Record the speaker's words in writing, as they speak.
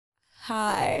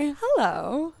Hi.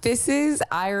 Hello. This is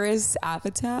Iris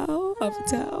Apatow. I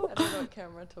don't know what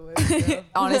camera to wave to.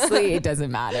 Honestly, it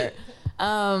doesn't matter.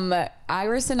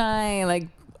 Iris and I like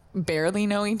barely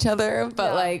know each other, but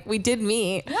Yeah. like we did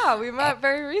meet. Yeah, we met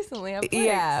very recently at Blake's.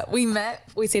 Yeah, we met.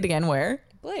 We say it again. Where?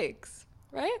 Blake's,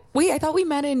 right? Wait, I thought we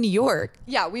met in New York.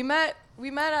 Yeah, we met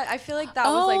at, I feel like that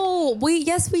was like Oh,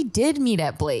 we did meet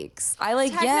at Blake's.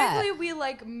 technically we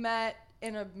like met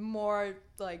in a more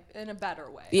like in a better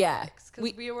way. Yeah.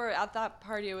 Because we were at that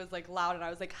party, it was like loud and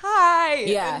I was like, hi.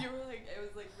 Yeah. And you were like, it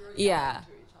was like we were Yeah. talking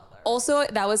to each other. Also,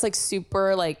 that was like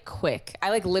super like quick.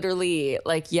 I like literally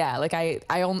like yeah, like I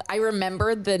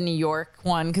remembered the New York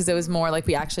one because it was more like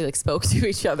we actually like spoke to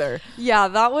each other. Yeah,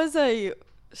 that was a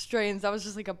strange. That was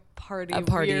just like a party.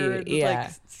 Weird, yeah.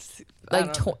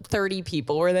 Like 30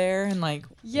 people were there and like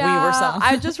yeah, we were some.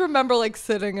 I just remember like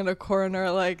sitting in a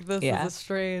corner like this Yeah. is a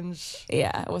strange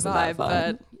Yeah, it wasn't vibe, that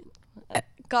fun. but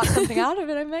got something out of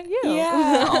it. I met you.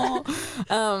 Yeah.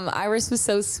 Iris was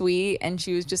so sweet and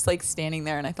she was just like standing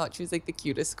there and I thought she was like the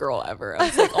cutest girl ever. I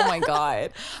was like, oh my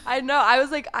God. I know. I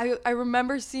was like, I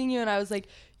remember seeing you and I was like,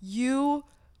 you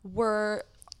were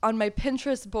on my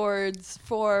Pinterest boards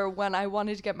for when I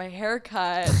wanted to get my hair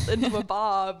cut into a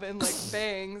bob and like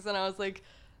bangs, and I was like,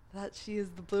 that she is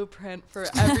the blueprint for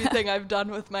everything I've done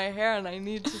with my hair and I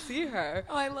need to see her.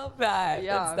 Oh, I love that.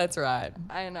 Yeah. That's right.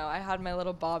 I know. I had my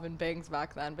little bob and bangs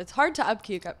back then, but it's hard to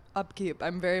upkeep.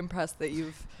 I'm very impressed that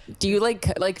you've. Do you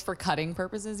like for cutting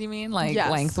purposes, you mean? Like Yes,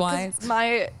 'cause lengthwise?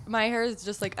 My hair is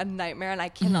just like a nightmare and I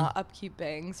cannot upkeep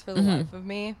bangs for the life of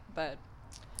me, but.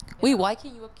 Wait, why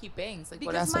can't you upkeep bangs? Like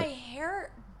what Because else? my hair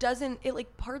doesn't, it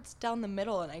like parts down the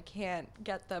middle and I can't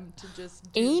get them to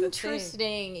just do the thing.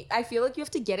 Interesting. I feel like you have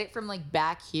to get it from like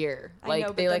back here. I Like know,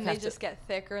 but they then like they have just to. get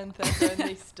thicker and thicker and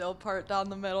they still part down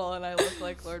the middle and I look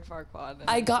like Lord Farquaad. and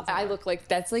it doesn't I work. look like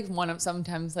that's like one of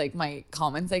sometimes like my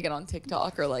comments I get on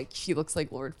TikTok are like she looks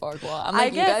like Lord Farquaad. I'm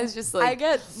like you guys just like I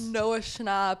get Noah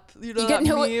Schnapp, you know You get that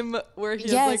Noah- meme where he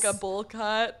Yes. has like a bowl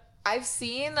cut. I've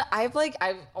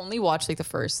only watched like the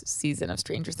first season of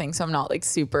Stranger Things, so I'm not like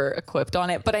super equipped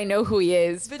on it, but I know who he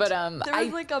is. But there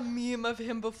was like a meme of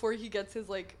him before he gets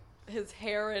his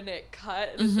hair in it cut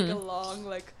and it's like a long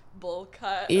like bowl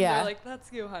cut. And Yeah. they're like,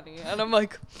 that's you, honey. And I'm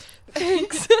like,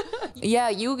 thanks. yeah,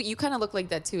 you kind of look like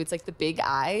that too. It's like the big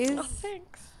eyes. Oh, thanks.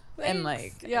 And,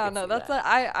 Thanks. like, I yeah, can no, see that's that.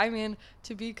 I mean,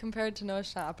 to be compared to Noah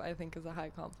Schnapp, I think is a high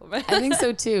compliment. I think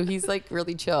so too. He's like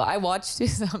really chill. I watched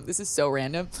his, this is so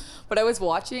random, but I was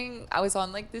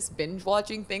on like this binge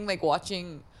watching thing, like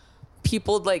watching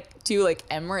people like do like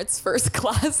Emirates first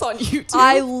class on YouTube.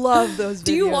 I love those videos.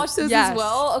 Do you watch those Yes. as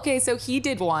well? Okay, so he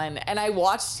did one and I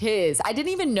watched his. I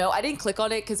didn't click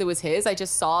on it because it was his. I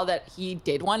just saw that he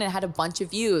did one and it had a bunch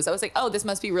of views. I was like, oh, this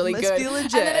must be really Must good. be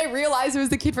legit. And then I realized it was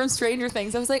the kid from Stranger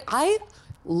Things. I was like, I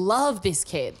love this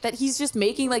kid that he's just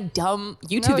making like dumb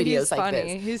YouTube No, videos he's like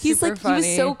funny. this. He's super like he was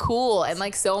funny. so cool and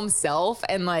like so himself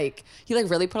and like he like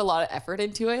really put a lot of effort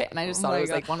into it and I just Oh thought my it was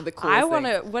God. like one of the coolest I want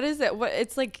things. to. What is it? What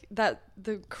it's like that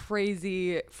the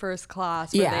crazy first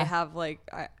class where Yeah. they have like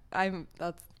I'm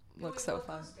that looks so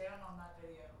fun. Down on that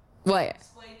video. What?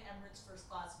 Explain Emirates first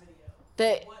class video.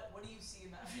 The What do you see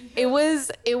in that video?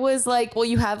 it was like, well,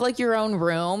 you have like your own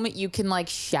room. You can like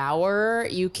shower.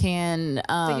 You can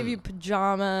They give you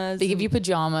pajamas. They give you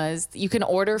pajamas. You can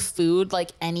order food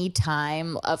like any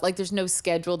time of like there's no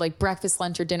scheduled like breakfast,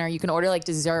 lunch, or dinner. You can order like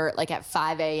dessert like at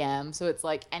 5 a.m. So it's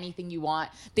like anything you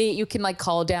want. You can like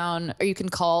call down or you can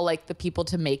call like the people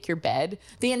to make your bed.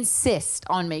 They insist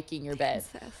on making your bed.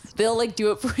 They'll like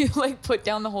do it for you, like put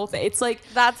down the whole thing. It's like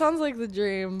That sounds like the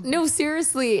dream. no,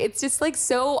 seriously. It's just like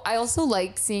so. I also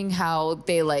like seeing how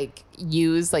they like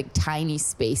use like tiny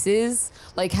spaces,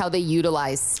 like how they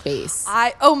utilize space.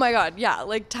 Oh my God, yeah,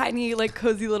 like tiny, like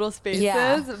cozy little spaces.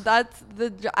 Yeah. That's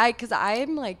because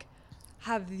I'm like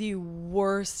have the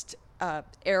worst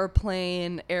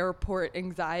airport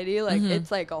anxiety. Like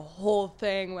it's like a whole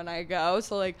thing when I go.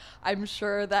 So like I'm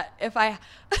sure that if I,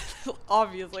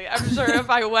 obviously, I'm sure if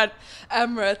I went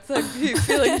Emirates, I'd be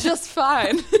feeling just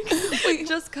fine,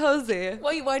 just cozy.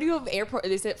 Wait, why do you have airport?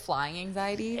 Is it flying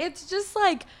anxiety? It's just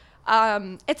like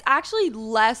it's actually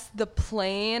less the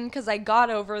plane because I got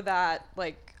over that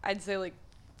like I'd say like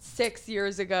 6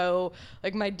 years ago.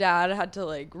 Like my dad had to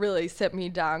like really sit me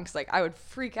down because like I would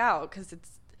freak out because it's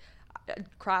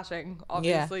crashing,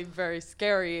 obviously very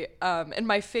scary. And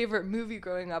my favorite movie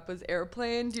growing up was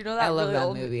Airplane. Do you know that? I love really that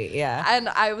old movie. Yeah. And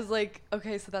I was like,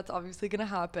 okay, so that's obviously gonna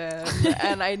happen.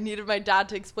 And I needed my dad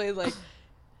to explain like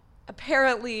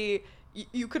apparently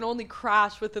you can only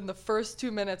crash within the first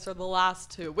 2 minutes or the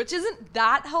last two, which isn't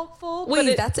that helpful.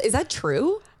 Wait, but is that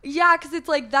true? yeah, because it's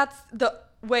like that's the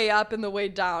way up and the way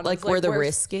down. Like is where the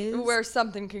risk is? Where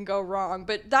something can go wrong.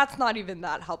 But that's not even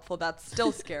that helpful. That's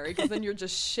still scary because then you're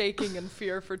just shaking in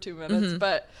fear for 2 minutes.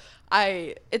 But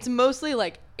it's mostly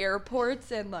like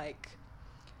airports and like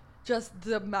just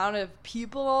the amount of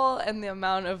people and the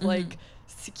amount of like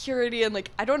security and like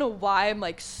I don't know why I'm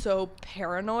like so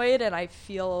paranoid and I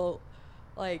feel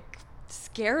like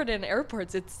scared in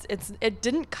airports. It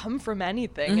didn't come from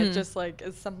anything. It just like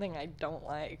is something I don't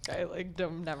like. I like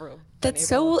don't never. That's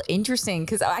so interesting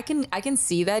because I can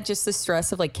see that just the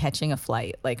stress of like catching a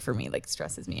flight like for me like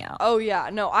stresses me out. Oh yeah,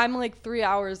 no, I'm like 3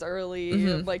 hours early,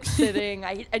 like sitting.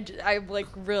 I like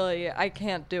really I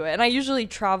can't do it. And I usually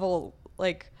travel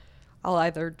like I'll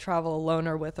either travel alone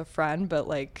or with a friend, but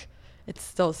like it's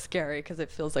still scary because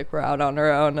it feels like we're out on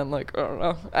our own and like I don't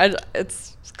know.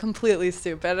 It's completely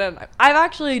stupid, and I've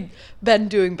actually been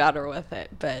doing better with it.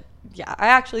 But yeah, I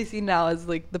actually see now as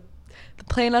like the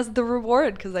plane as the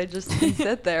reward because I just can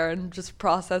sit there and just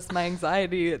process my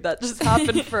anxiety that just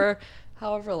happened for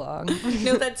however long.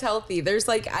 No, that's healthy. There's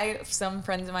like I have some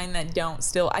friends of mine that don't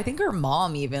still. I think her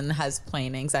mom even has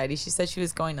plane anxiety. She said she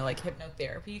was going to like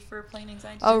hypnotherapy for plane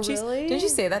anxiety. Oh, really? Didn't you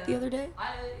say that the other day?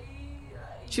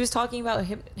 She was talking about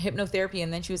hypnotherapy,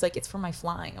 and then she was like, "It's for my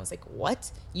flying." I was like,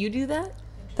 "What? You do that?"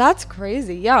 That's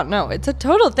crazy. Yeah, no, it's a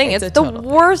total thing. It's It's a the total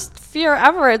thing. worst fear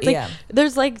ever. It's like Yeah.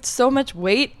 there's like so much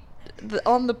weight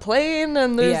on the plane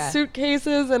and there's Yeah.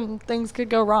 suitcases and things could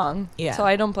go wrong. Yeah. So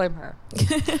I don't blame her.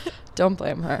 Don't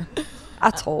blame her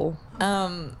at all.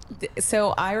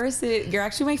 So Iris, you're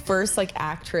actually my first like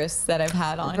actress that I've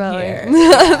had on Really? here.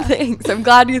 Thanks. I'm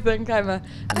glad you think I'm an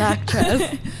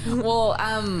actress. Well,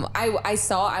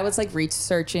 I was like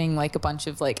researching like a bunch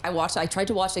of like I tried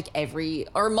to watch like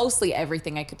mostly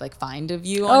everything I could like find of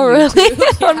you on Oh, really?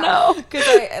 YouTube. Oh, no.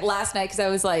 Because last night, because I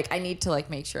was like, I need to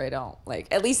like make sure I don't like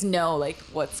at least know like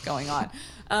what's going on.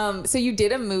 So you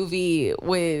did a movie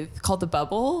called The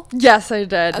Bubble. Yes, I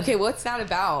did. Okay, what's that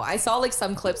about? I saw like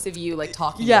some clips of you like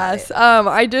talking about Yes. it.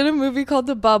 I did a movie called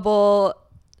The Bubble.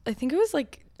 I think it was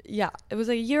like, it was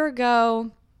a year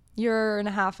and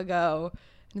a half ago.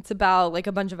 And it's about like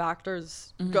a bunch of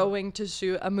actors going to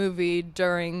shoot a movie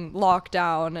during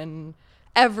lockdown and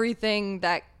everything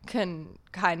that can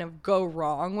kind of go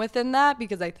wrong within that.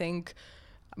 Because I think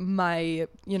my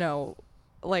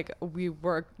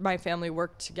family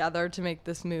worked together to make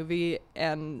this movie,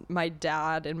 and my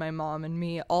dad and my mom and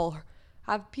me all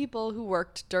have people who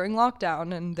worked during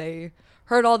lockdown, and they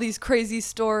heard all these crazy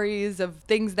stories of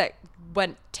things that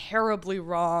went terribly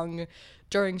wrong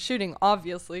during shooting,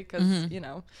 obviously, because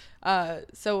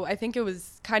so I think it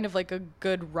was kind of like a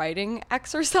good writing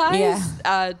exercise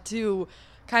to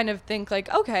kind of think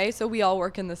like, okay, so we all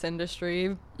work in this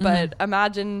industry, but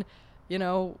imagine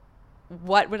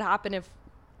what would happen if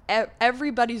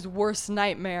everybody's worst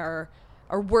nightmare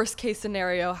or worst case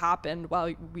scenario happened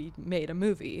while we made a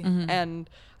movie. And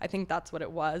I think that's what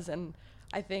it was. And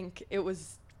I think it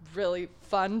was really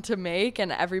fun to make.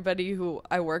 And everybody who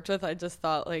I worked with, I just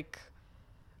thought like,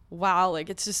 wow, like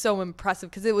it's just so impressive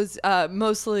because it was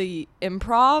mostly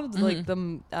improv, like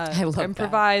the I love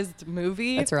improvised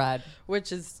movie. That's rad.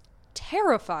 Which is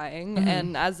terrifying.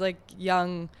 And as like a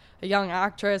young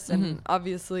actress, and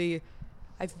obviously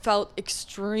I felt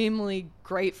extremely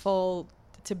grateful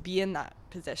to be in that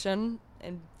position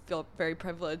and feel very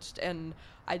privileged. And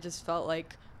I just felt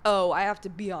like, oh, I have to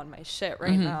be on my shit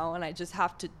right now. And I just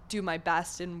have to do my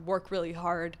best and work really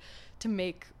hard to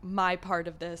make my part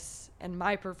of this and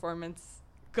my performance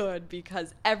good,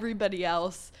 because everybody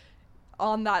else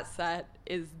on that set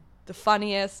is the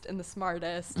funniest and the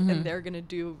smartest, and they're going to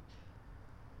do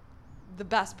the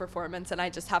best performance, and I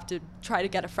just have to try to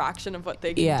get a fraction of what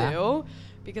they can do,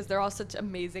 because they're all such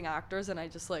amazing actors, and I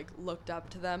just like looked up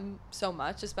to them so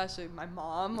much, especially my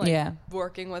mom, like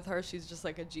working with her, she's just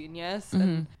like a genius.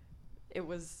 And it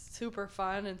was super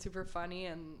fun and super funny,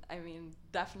 and I mean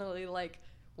definitely like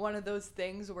one of those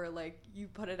things where like you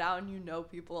put it out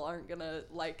and people aren't gonna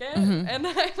like it, and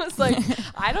I was like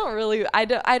I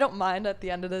don't mind at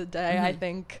the end of the day. I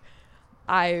think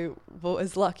I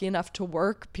was lucky enough to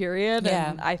work, period.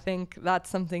 And I think that's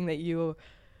something that you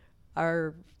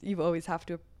always have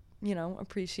to,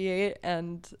 appreciate.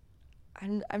 And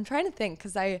I'm trying to think,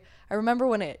 because I remember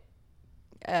when it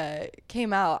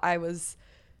came out, I was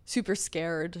super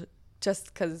scared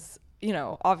just because,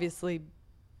 obviously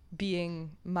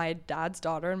being my dad's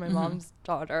daughter and my mom's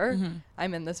daughter,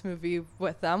 I'm in this movie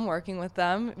with them, working with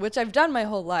them, which I've done my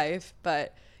whole life,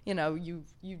 but you know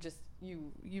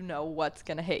what's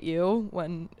gonna hit you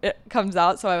when it comes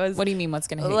out. So I was, what do you mean what's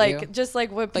gonna hit like, you? like just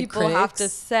like what Like people have to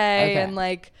critics? say, Okay. and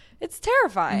like it's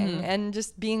terrifying, and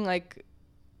just being like,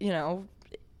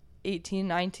 18,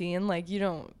 19, like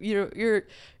you're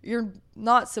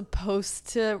not supposed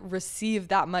to receive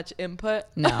that much input.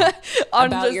 No. on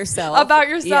About just, yourself. about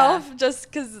yourself. Yeah. Just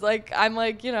because like I'm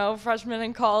like, you know, freshman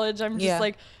in college, I'm just Yeah.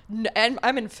 like and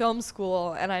I'm in film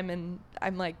school, and I'm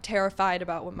like terrified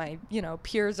about what my, you know,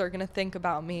 peers are gonna think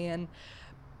about me.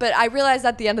 But I realized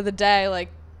at the end of the day, like,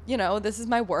 you know, this is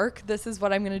my work. This is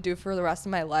what I'm going to do for the rest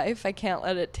of my life. I can't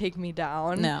let it take me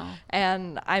down. No.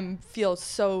 And I feel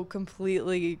so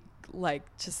completely like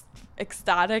just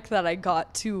ecstatic that I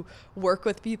got to work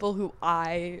with people who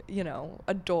I, you know,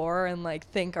 adore and like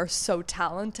think are so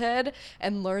talented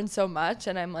and learn so much.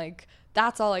 And I'm like,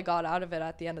 that's all I got out of it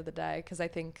at the end of the day. Cause I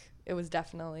think it was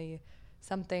definitely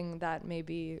something that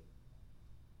maybe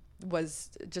was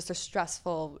just a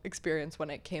stressful experience when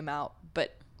it came out,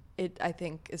 but it, I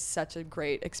think, is such a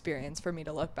great experience for me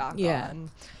to look back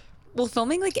on. Well,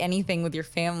 filming like anything with your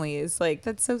family is like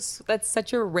that's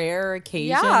such a rare occasion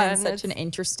Yeah, and and such an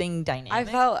interesting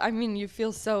dynamic. I mean, you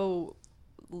feel so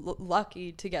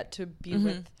lucky to get to be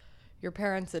with your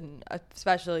parents, and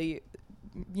especially,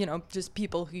 you know, just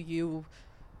people who you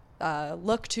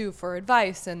look to for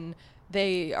advice, and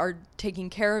they are taking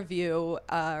care of you,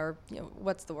 or, you know,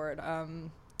 what's the word?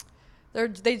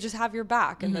 They just have your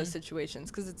back in those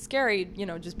situations, because it's scary, you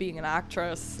know, just being an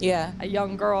actress. Yeah. A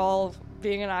young girl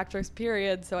being an actress,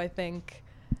 period. So I think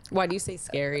Why do you say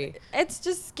scary? it's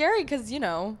just scary because, you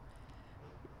know,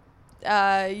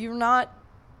 you're not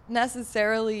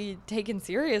necessarily taken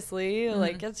seriously.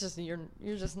 Like, it's just, you're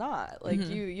just not. Like,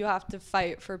 you have to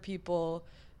fight for people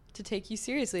to take you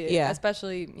seriously. Yeah.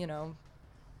 Especially, you know,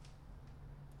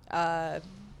 I'm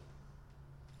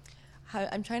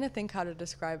trying to think how to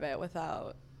describe it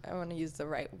without, I want to use the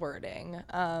right wording.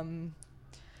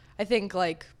 I think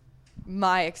like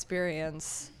my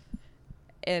experience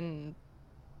in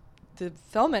the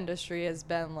film industry has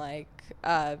been like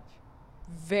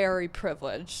very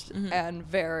privileged and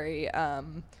very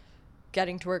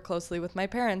getting to work closely with my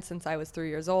parents since I was 3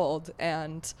 years old,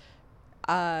 and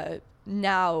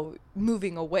now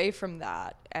moving away from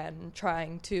that and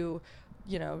trying to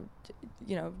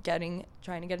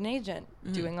trying to get an agent,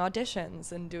 doing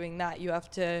auditions and doing that. You have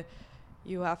to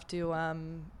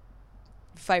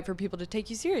fight for people to take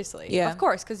you seriously. Yeah. Of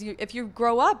course, because if you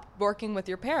grow up working with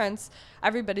your parents,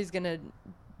 everybody's gonna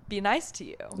be nice to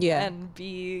you. Yeah. And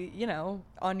be, you know,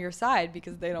 on your side,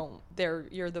 because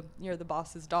you're the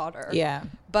boss's daughter. Yeah.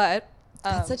 But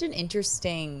That's such an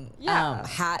interesting yeah.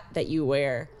 hat that you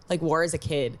wear. Like, wore as a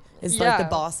kid is like Yeah. the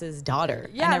boss's daughter.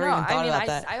 Yeah, I never even thought about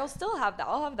that. I'll still have that.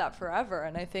 I'll have that forever.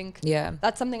 And I think Yeah.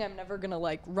 that's something I'm never going to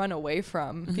like run away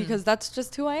from, because that's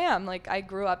just who I am. Like, I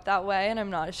grew up that way and I'm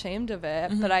not ashamed of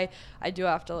it. But I do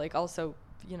have to like also,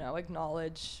 you know,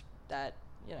 acknowledge that,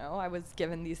 you know, I was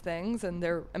given these things and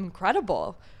they're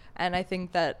incredible. And I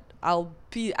think that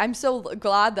I'm so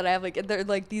glad that I have like, they're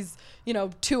like these, you know,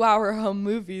 2-hour home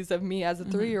movies of me as a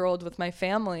 3-year-old with my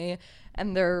family,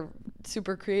 and they're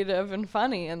super creative and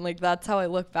funny, and like that's how I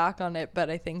look back on it. But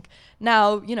I think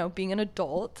now, you know, being an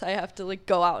adult, I have to like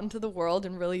go out into the world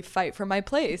and really fight for my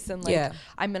place. And like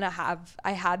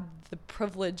I had the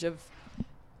privilege of,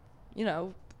 you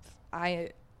know,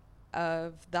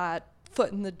 of that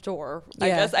foot in the door. I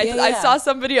guess I saw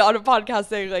somebody on a podcast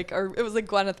saying like, or it was like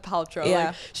Gwyneth Paltrow. Yeah.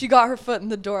 Like, she got her foot in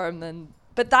the door, and then,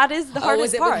 but that is the hardest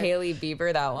was it part. with Hailey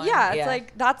Bieber, that one? Yeah, it's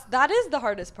like that is the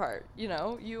hardest part. You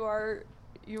know, you are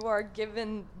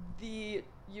given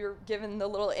you're given the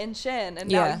little inch in,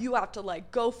 and now you have to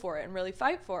like go for it and really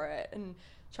fight for it and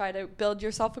try to build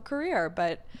yourself a career.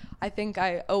 But I think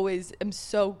I always am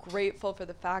so grateful for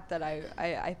the fact that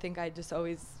I think I just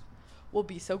always will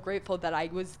be so grateful that I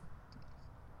was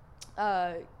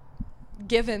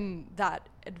given that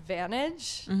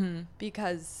advantage,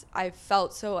 because I've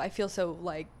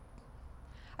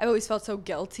always felt so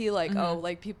guilty, like, oh,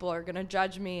 like people are gonna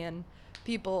judge me, and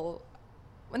people,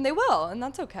 when they will, and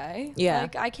that's okay. Yeah.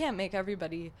 Like, I can't make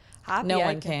everybody happy. No I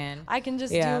one can. I can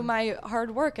just do my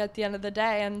hard work at the end of the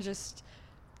day and just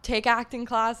take acting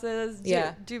classes,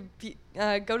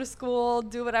 go to school,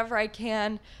 do whatever I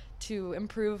can to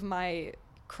improve my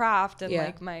craft and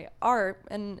like my art.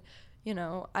 And, you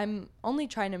know, I'm only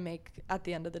trying to make, at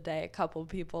the end of the day, a couple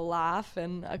people laugh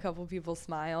and a couple people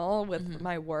smile with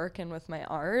my work and with my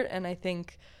art. And I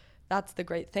think that's the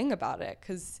great thing about it,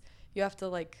 because you have to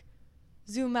like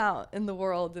zoom out in the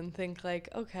world and think like,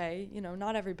 okay, you know,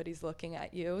 not everybody's looking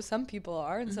at you. Some people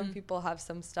are, and some people have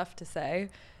some stuff to say,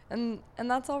 and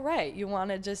that's all right. You want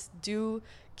to just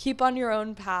keep on your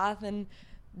own path and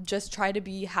just try to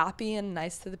be happy and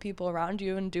nice to the people around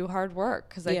you and do hard work,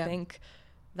 because I think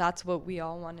that's what we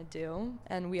all want to do,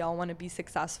 and we all want to be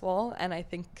successful. And I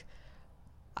think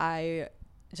I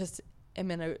just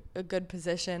am in a good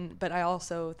position, but I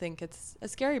also think it's a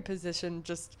scary position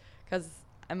just because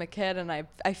I'm a kid and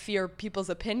I fear people's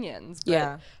opinions.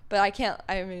 But, but I can't,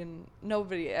 I mean,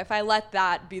 nobody, if I let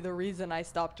that be the reason I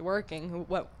stopped working,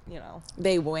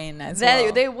 they win as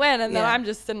well. They win, and then I'm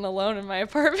just sitting alone in my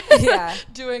apartment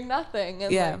doing nothing.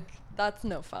 And like, that's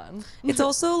no fun. It's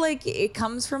also like it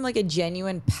comes from like a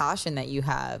genuine passion that you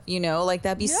have, like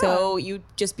that'd be so, you'd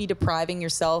just be depriving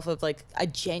yourself of like a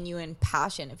genuine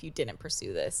passion if you didn't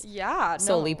pursue this. Yeah.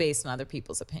 Solely based on other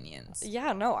people's opinions.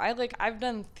 Yeah, no, I've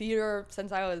done theater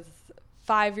since I was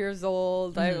 5 years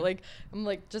old. I've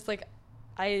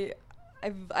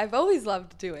always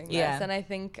loved doing this, and I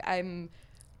think I'm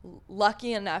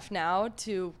lucky enough now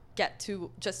to get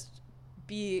to just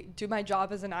do my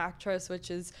job as an actress, which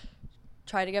is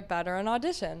try to get better and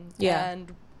audition.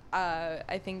 And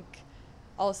I think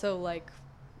also like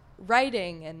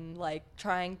writing and like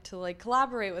trying to like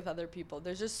collaborate with other people.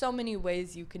 There's just so many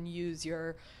ways you can use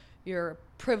your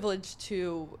privilege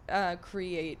to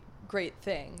create great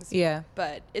things.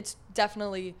 But it's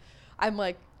definitely, I'm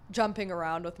like jumping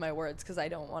around with my words because I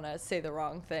don't want to say the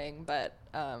wrong thing, but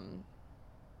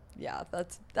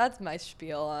that's my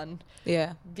spiel on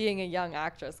being a young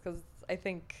actress, because I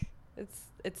think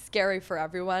it's scary for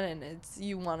everyone, and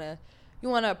you want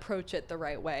to approach it the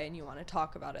right way, and you want to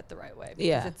talk about it the right way,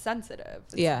 because it's sensitive.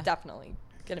 It's definitely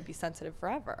going to be sensitive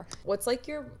forever. What's like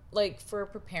your, like, for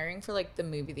preparing for like the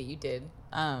movie that you did,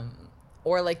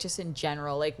 or like just in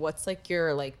general, like what's like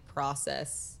your like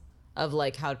process of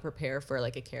like how to prepare for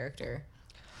like a character?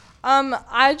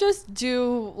 I just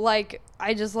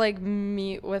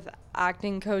meet with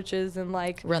acting coaches and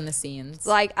like run the scenes.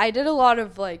 Like I did a lot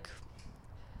of like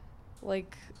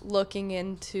looking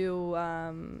into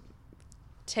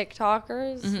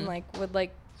TikTokers and like would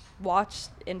like watch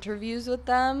interviews with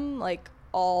them like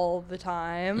all the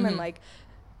time and like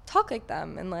talk like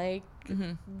them and like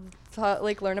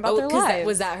learn about their lives.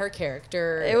 Was that her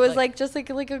character? It was like just like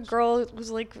a girl who was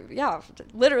like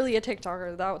literally a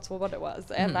TikToker. That's what it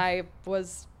was. And I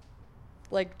was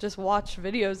like just watch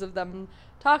videos of them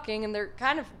talking, and they're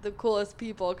kind of the coolest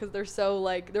people because they're so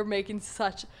like they're making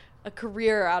such a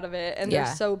career out of it, and they're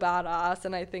so badass.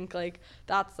 And I think like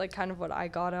that's like kind of what I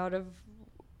got out of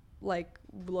like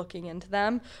looking into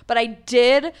them. But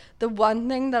the one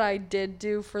thing that I did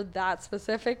do for that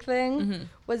specific thing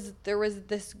was there was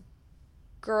this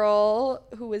girl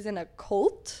who was in a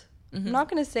cult. I'm not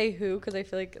gonna say who because I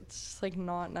feel like it's just like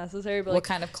not necessary, but what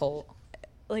kind of cult?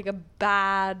 Like a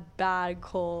bad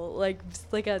cult,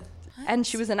 and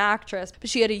she was an actress, but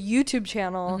she had a YouTube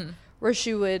channel where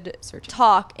she would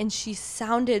talk, and she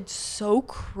sounded so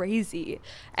crazy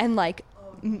and like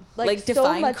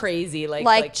define so crazy,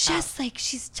 like just like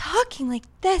she's talking like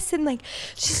this, and like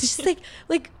she's just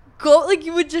like go like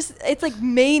you would just, it's like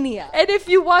mania. And if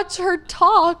you watch her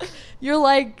talk, you're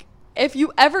like, if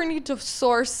you ever need to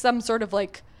source some sort of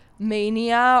like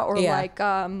mania or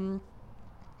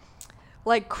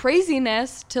like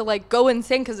craziness to like go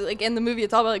insane, because like in the movie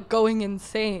it's all about like going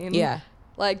insane.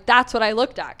 Like that's what I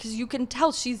looked at, because you can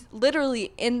tell she's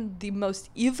literally in the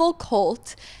most evil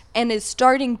cult and is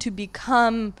starting to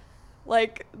become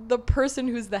like the person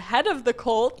who's the head of the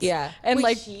cult. And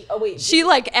she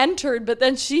like entered, but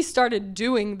then she started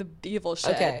doing the evil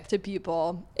shit to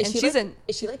people. Is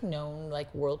she like known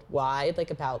like worldwide, like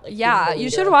about like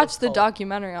you should watch the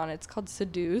documentary on it. It's called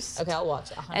Seduce. Okay, I'll watch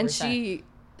it 100%. And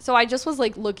so I just was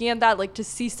like looking at that, like to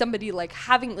see somebody like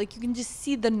having like, you can just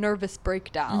see the nervous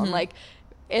breakdown like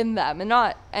in them,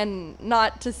 and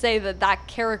not to say that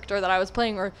character that I was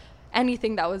playing or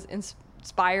anything that was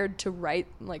inspired to write,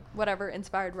 like whatever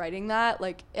inspired writing that,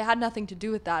 like it had nothing to do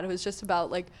with that. It was just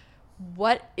about like,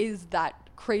 what is that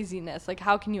craziness? Like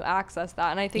how can you access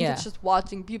that? And I think it's just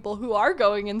watching people who are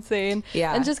going insane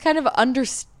and just kind of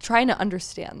trying to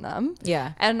understand them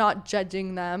and not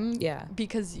judging them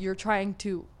because you're trying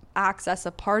to access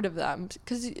a part of them.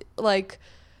 Because like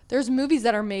there's movies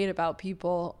that are made about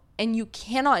people and you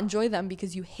cannot enjoy them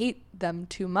because you hate them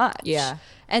too much.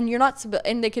 And you're not,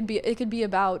 and it could be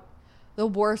about the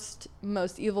worst,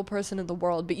 most evil person in the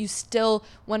world, but you still,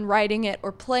 when writing it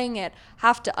or playing it,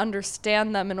 have to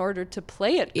understand them in order to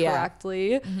play it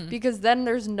correctly, because then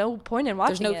there's no point in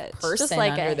watching it. There's no person it's just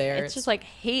like under there. It's just like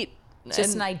hate.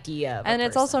 Just an idea of and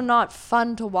it's also not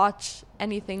fun to watch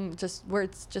anything just where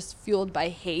it's just fueled by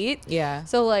hate.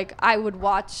 So like I would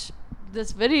watch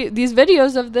these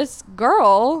videos of this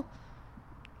girl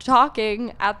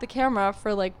talking at the camera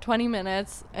for like 20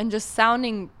 minutes and just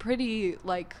sounding pretty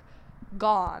like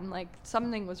gone, like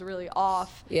something was really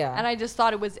off. And I just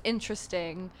thought it was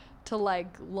interesting to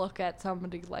like look at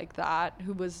somebody like that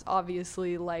who was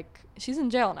obviously like, she's in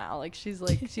jail now. Like she's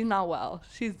not well.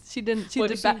 She did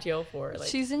What is she in jail for? Like,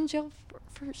 she's in jail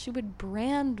for she would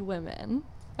brand women.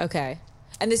 okay.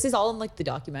 And this is all in like the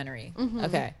documentary. Mm-hmm.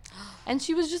 Okay. And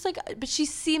she was just like, but she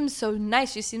seems so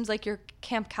nice. She seems like your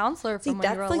camp counselor from when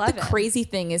that's you were like 11. the crazy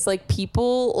thing is like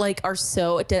people like are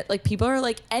so like people are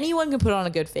like anyone can put on a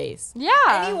good face. Yeah.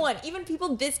 Anyone, even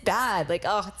people this bad. Like,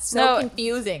 oh, it's so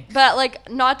confusing. But like,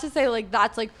 not to say like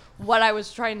that's like what I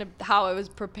was how I was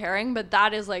preparing, but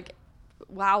that is like,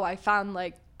 wow, I found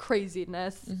like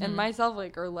craziness in myself,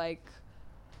 like, or like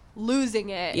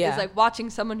losing it is like watching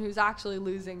someone who's actually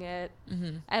losing it.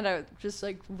 And I just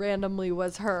like randomly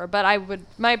was her. But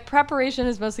my preparation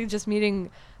is mostly just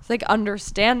it's like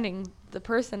understanding the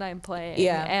person I'm playing.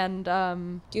 Yeah. And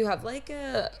do you have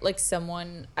like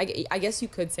someone, I guess you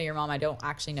could say your mom. I don't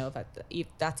actually know if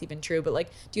that's even true, but like,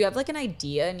 do you have like an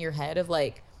idea in your head of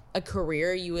like a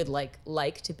career you would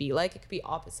like to be like? It could be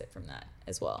opposite from that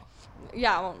as well.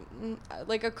 Yeah, well,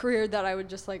 like a career that I would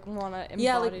just like want to embody.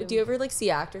 Yeah, like do you ever like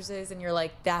see actresses and you're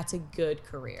like, that's a good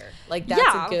career? Like that's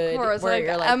a good. Of course. Where like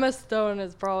you're like, Emma Stone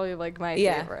is probably like my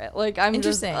favorite. Like I'm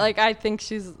just Interesting. like, I think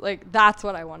she's like, that's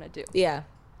what I want to do. yeah,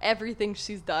 Everything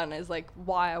she's done is like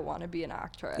why I want to be an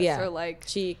actress. yeah. Or like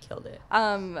she killed it.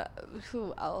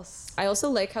 who else? I also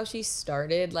like how she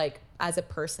started like as a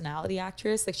personality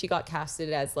actress. Like she got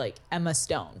casted as like Emma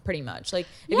Stone, pretty much. Like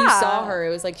if you saw her, it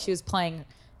was like she was playing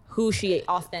who she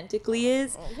authentically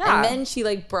is. Yeah. And then she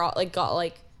like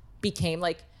became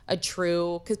like a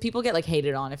true, because people get like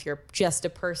hated on if you're just a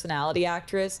personality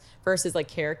actress versus like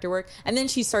character work. And then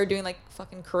she started doing like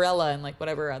fucking Cruella and like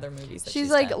whatever other movies that She's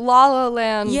she's like done. La La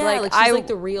Land. Yeah, like she's like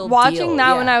the real watching deal.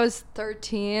 that Yeah. when I was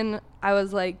 13, I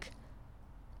was like,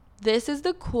 this is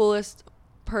the coolest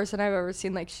person I've ever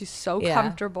seen. Like she's so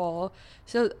comfortable.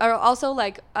 So also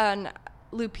like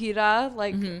Lupita,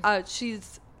 like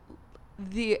she's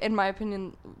in my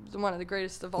opinion, one of the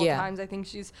greatest of all times. I think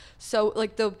she's so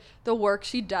like the work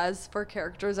she does for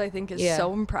characters, I think is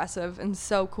so impressive and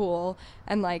so cool.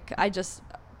 And like I just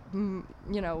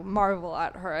marvel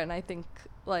at her. And I think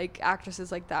like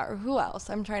actresses like that, or who else?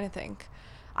 I'm trying to think.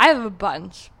 I have a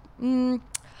bunch.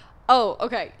 Oh,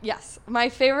 okay. Yes. My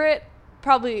favorite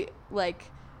probably like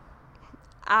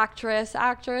actress.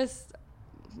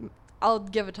 I'll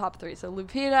give a top 3. So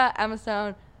Lupita, Emma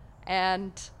Stone,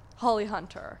 and Holly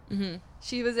Hunter.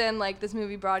 She was in like this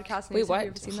movie Broadcast News. Wait, Have you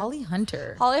ever what? seen Holly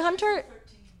Hunter. Holly Hunter.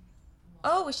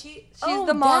 Oh, is she? She's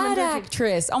the mom in that 13.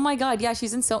 actress. Oh my god, yeah, she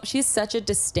has such a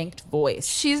distinct voice.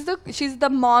 She's the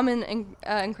mom in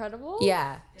Incredible.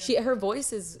 Yeah, her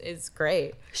voice is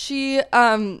great. She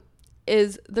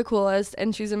is the coolest,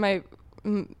 and she's in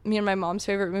me and my mom's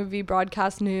favorite movie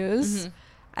Broadcast News,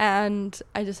 and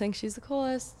I just think she's the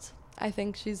coolest. I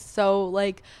think she's so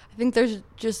like, I think there's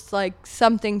just like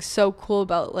something so cool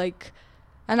about like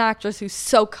an actress who's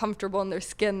so comfortable in their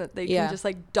skin that they can just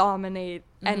like dominate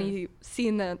any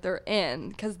scene that they're in,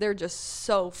 because they're just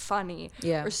so funny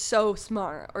or so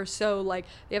smart or so like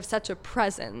they have such a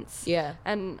presence. Yeah.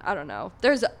 And I don't know.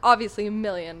 There's obviously a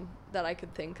million that I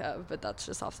could think of, but that's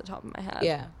just off the top of my head.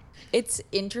 Yeah. It's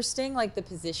interesting, like the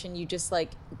position you just like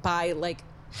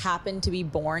happen to be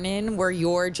born in, where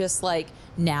you're just like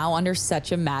now under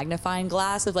such a magnifying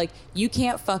glass of like, you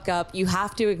can't fuck up, you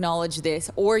have to acknowledge this,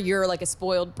 or you're like a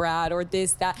spoiled brat, or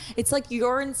this, that. It's like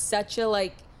you're in such a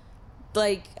like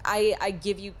I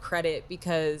give you credit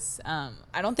because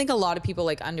I don't think a lot of people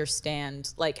like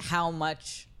understand like how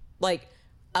much like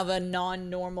of a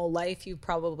non-normal life you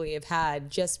probably have had,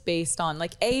 just based on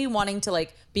like wanting to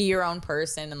like be your own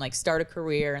person and like start a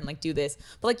career and like do this,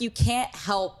 but like you can't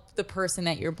help the person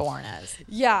that you're born as.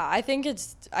 Yeah, I think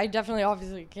I definitely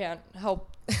obviously can't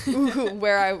help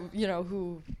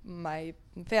who my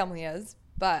family is,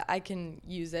 but I can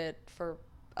use it for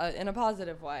in a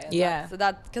positive way. And so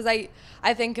that, because I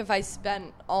think if I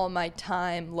spent all my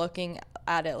time looking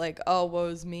at it like, oh,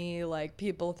 woe's me, like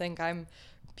people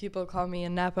call me a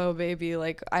Nepo baby,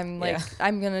 like I'm like,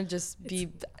 I'm gonna just be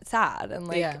sad, and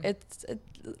like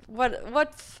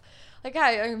like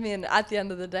I mean, at the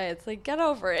end of the day, it's like, get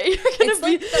over it. It's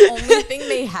like the only thing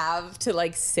they have to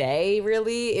like say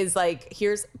really is like,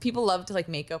 people love to like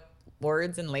make up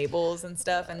words and labels and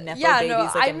stuff, and Nepo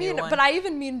baby's like a new one. But I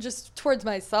even mean just towards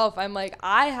myself. I'm like,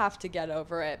 I have to get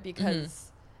over it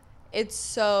because it's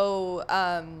so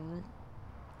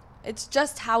it's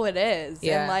just how it is.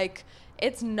 And like,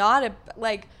 it's not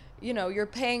you're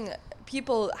paying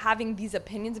people having these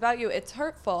opinions about you, it's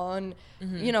hurtful. And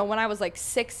when I was like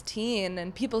 16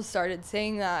 and people started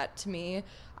saying that to me,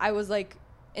 I was like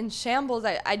in shambles.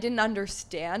 I didn't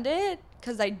understand it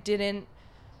because I didn't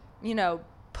you know,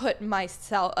 put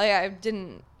myself, like, I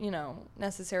didn't, you know,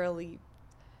 necessarily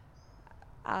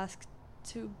ask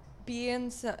to be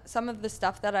in some of the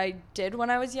stuff that I did when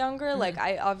I was younger. Like,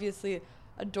 I obviously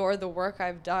adore the work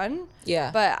I've done.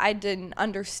 Yeah. But I didn't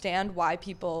understand why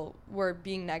people were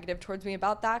being negative towards me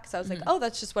about that, because I was like, oh,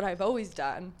 that's just what I've always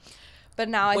done. But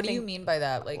now I think... What do you mean by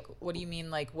that? Like, what do you mean,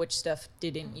 like, which stuff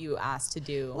didn't you ask to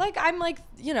do? Like, I'm like,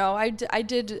 you know, I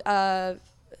did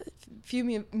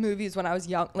few movies when I was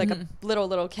young, like a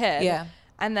little kid. Yeah.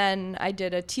 And then I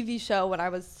did a TV show when I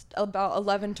was about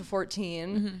 11 to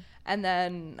 14. And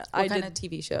then What kind of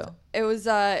TV show? It was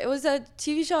a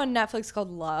TV show on Netflix called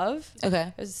Love.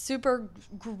 Okay. It was super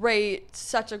great,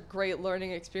 such a great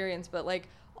learning experience. But like,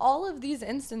 all of these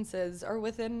instances are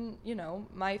within, you know,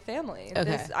 my family.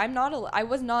 Okay. I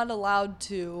was not allowed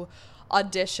to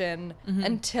audition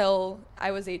until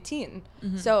I was 18.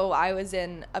 So I was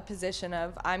in a position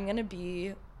of,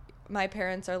 my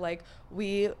parents are like,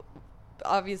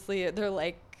 they're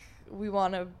like, we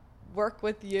want to work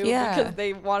with you because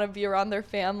they want to be around their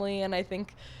family. And I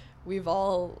think we've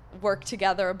all worked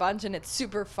together a bunch and it's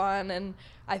super fun. And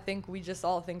I think we just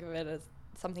all think of it as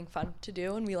something fun to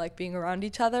do and we like being around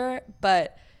each other.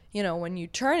 But, you know, when you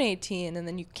turn 18 and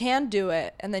then you can do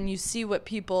it and then you see what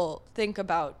people think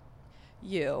about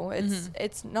you,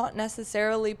 it's not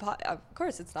necessarily, of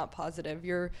course it's not positive.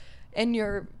 You're in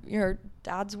your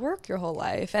dad's work your whole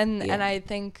life. And I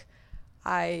think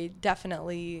I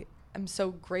definitely am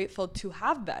so grateful to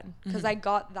have been, because I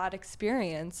got that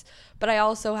experience. But I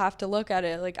also have to look at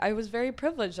it like I was very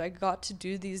privileged. I got to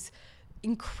do these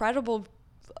incredible,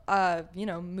 you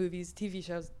know, movies, TV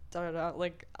shows,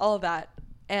 like all of that.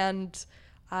 And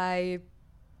I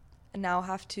now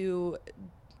have to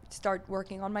start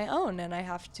working on my own, and I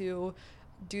have to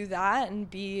do that and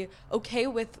be okay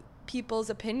with people's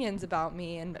opinions about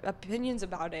me and opinions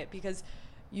about it, because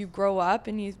you grow up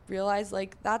and you realize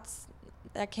like that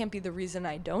can't be the reason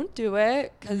I don't do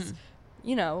it. Because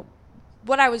you know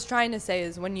what I was trying to say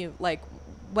is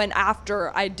when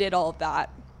after I did all of that,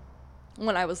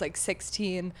 when I was like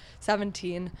 16,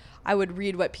 17, I would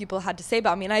read what people had to say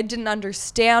about me, and I didn't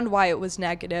understand why it was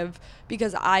negative,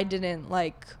 because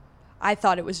I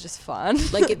thought it was just fun.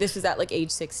 Like this was at like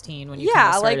age 16 when you kind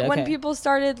of started. Like when people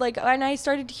started and I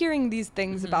started hearing these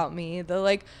things about me. I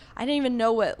didn't even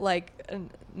know what like a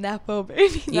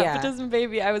nepotism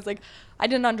baby. I was like, I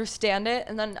didn't understand it,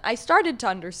 and then I started to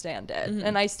understand it,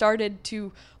 and I started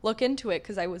to look into it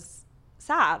because I was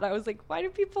sad. I was like, why do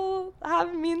people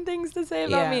have mean things to say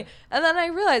about me? And then I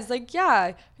realized like,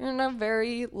 yeah, you're in a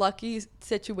very lucky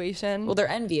situation. Well, they're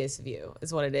envious of you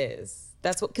is what it is.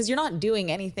 That's what, because you're not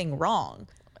doing anything wrong.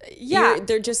 Yeah.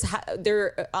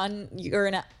 You're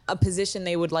in a position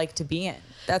they would like to be in.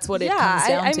 That's what it comes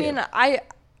down to. I mean,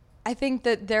 I think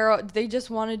that they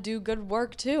just want to do good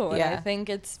work too. And I think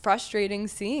it's frustrating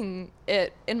seeing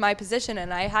it in my position.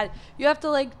 And you have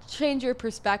to like change your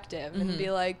perspective and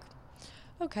be like,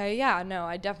 okay, yeah, no,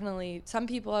 some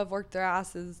people have worked their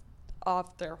asses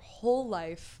off their whole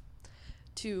life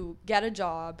to get a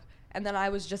job. And then I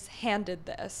was just handed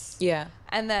this. Yeah.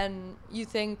 And then you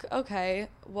think, okay,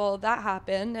 well, that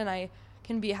happened, and I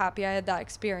can be happy I had that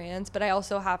experience, but I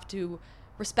also have to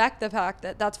respect the fact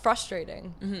that that's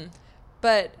frustrating.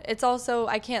 But it's also,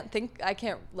 I can't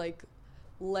like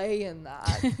lay in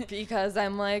that because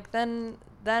I'm like, then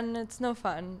it's no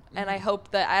fun. And I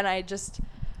hope that, and I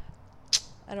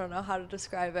don't know how to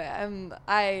describe it.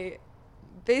 I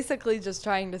basically just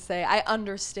trying to say, I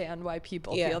understand why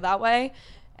people feel that way.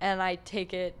 And I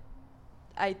think I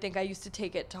used to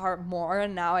take it to heart more,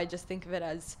 and now I just think of it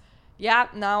as,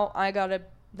 now I gotta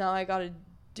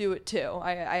do it too.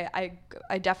 I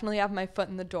definitely have my foot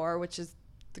in the door, which is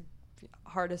the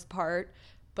hardest part,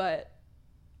 but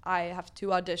I have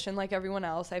to audition like everyone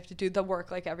else. I have to do the work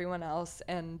like everyone else,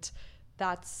 and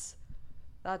that's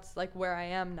like where I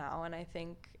am now. And I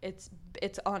think it's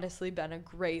honestly been a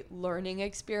great learning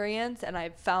experience, and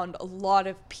I've found a lot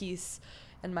of peace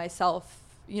in myself.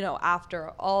 You know, after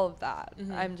all of that,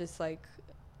 I'm just like,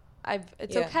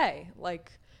 it's okay.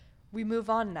 Like, we move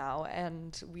on now,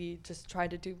 and we just try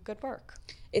to do good work.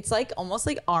 It's like almost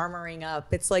like armoring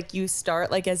up. It's like you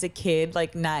start like as a kid,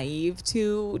 like naive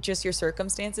to just your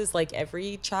circumstances, like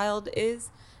every child is.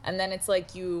 And then it's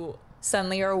like you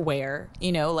suddenly are aware,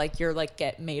 you know, like you're like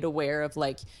get made aware of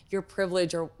like your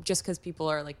privilege, or just because people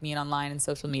are like mean online and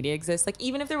social media exists. Like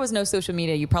even if there was no social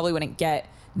media, you probably wouldn't get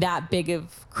that big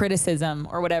of criticism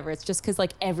or whatever. It's just because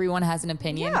like everyone has an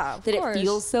opinion that it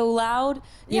feels so loud,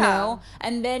 you know?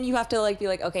 And then you have to like be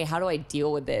like, okay, how do I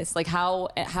deal with this? Like how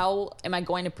am I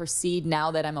going to proceed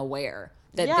now that I'm aware?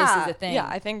 that this is a thing. Yeah,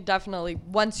 I think definitely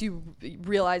once you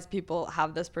realize people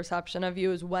have this perception of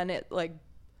you is when it like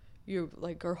you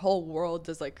like your whole world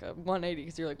does like a 180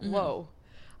 because you're like, whoa,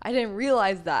 I didn't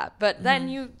realize that. But then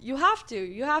you have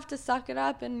to suck it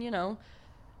up and, you know,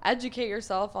 educate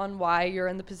yourself on why you're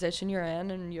in the position you're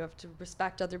in, and you have to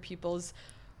respect other people's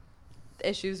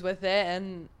issues with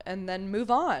it and then move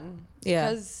on. Yeah.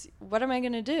 Because what am I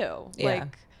going to do? Yeah.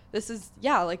 Like this is,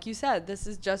 like you said, this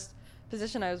is just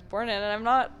position I was born in, and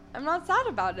I'm not sad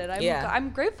about it.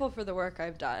 I'm grateful for the work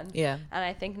I've done. Yeah. And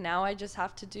I think now I just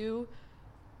have to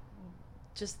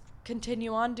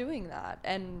continue on doing that,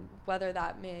 and whether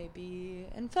that may be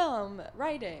in film,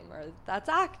 writing, or that's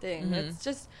acting, it's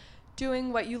just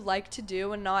doing what you like to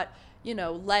do and not, you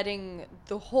know, letting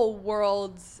the whole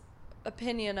world's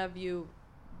opinion of you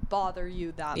bother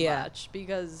you that much,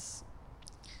 because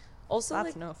also that's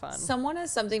like, no fun. Someone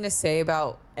has something to say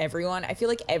about everyone. I feel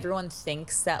like everyone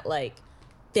thinks that like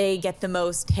they get the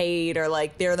most hate or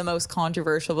like they're the most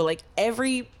controversial, but like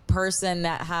every person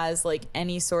that has like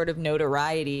any sort of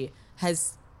notoriety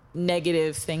has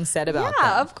negative things said about them.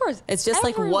 Yeah, of course. It's just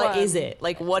Everyone. like, what is it?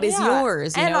 Like, what is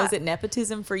yours? You And know, is it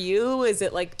nepotism for you? Is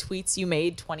it like tweets you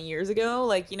made 20 years ago?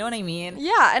 Like, you know what I mean?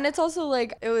 Yeah, and it's also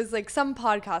like, it was like some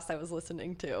podcast I was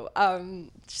listening to.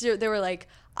 They were like,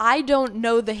 I don't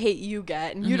know the hate you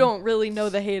get, and you don't really know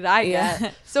the hate I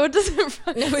get. So it doesn't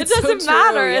it doesn't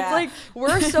matter. True, It's like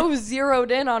we're so zeroed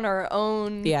in on our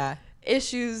own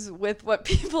issues with what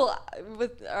people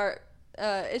with our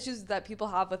issues that people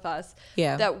have with us,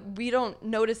 that we don't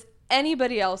notice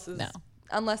anybody else's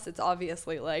unless it's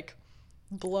obviously like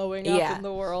blowing up in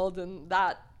the world and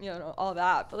that, you know, all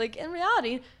that. But like in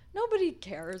reality, nobody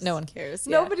cares. No one cares.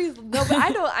 Nobody.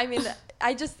 I mean,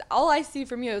 all I see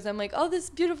from you is I'm like, oh, this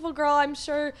beautiful girl, I'm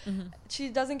sure she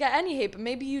doesn't get any hate, but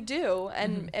maybe you do.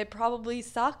 And it probably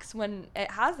sucks when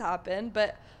it has happened,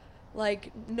 but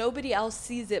like nobody else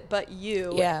sees it but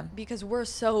you. Yeah. Because we're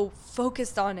so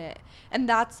focused on it. And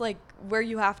that's like where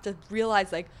you have to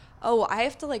realize like, oh, I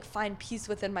have to like find peace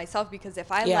within myself, because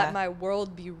if I let my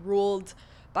world be ruled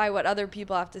by what other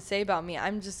people have to say about me,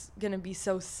 I'm just going to be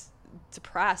so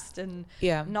depressed and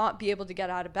not be able to get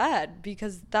out of bed,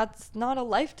 because that's not a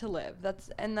life to live.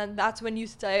 And then that's when you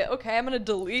say, okay, I'm going to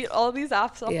delete all these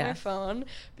apps off my phone,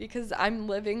 because I'm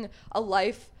living a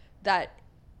life that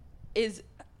is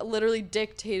literally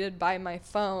dictated by my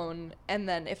phone, and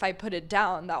then if I put it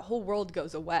down, that whole world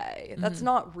goes away. That's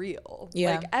not real.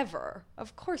 Like ever.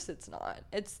 Of course it's not.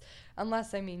 It's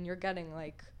unless, I mean, you're getting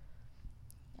like,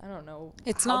 I don't know,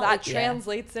 it's how not that like,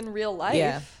 translates in real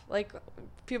life. Like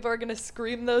people are gonna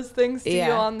scream those things to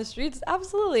you on the streets.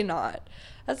 Absolutely not.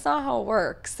 That's not how it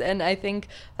works. And I think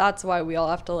that's why we all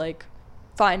have to like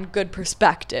find good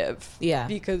perspective.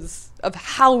 Because of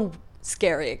how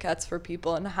scary it gets for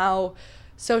people, and how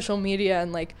social media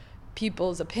and like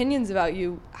people's opinions about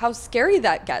you, how scary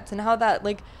that gets, and how that,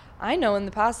 like, I know in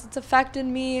the past it's affected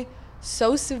me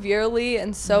so severely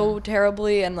and so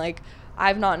terribly, and like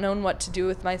I've not known what to do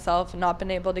with myself and not been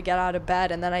able to get out of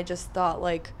bed. And then I just thought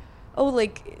like, oh,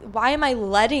 like, why am I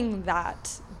letting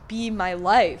that be my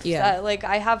life? Like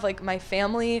I have like my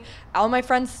family, all my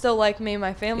friends still like me,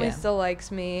 my family still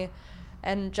likes me,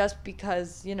 and just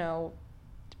because, you know,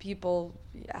 people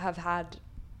have had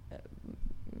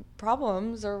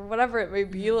problems or whatever it may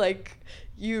be, like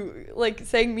you like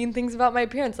saying mean things about my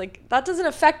appearance, like that doesn't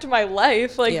affect my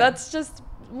life. Like that's just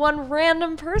one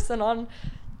random person on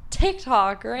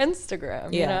TikTok or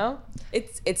Instagram. You know,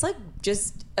 it's like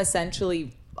just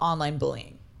essentially online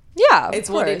bullying. It's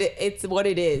what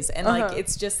it is. And like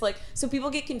it's just like, so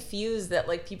people get confused that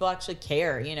like people actually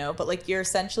care, you know, but like you're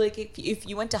essentially like, if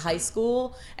you went to high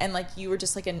school and like you were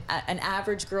just like an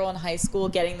average girl in high school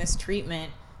getting this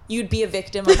treatment, you'd be a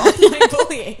victim of online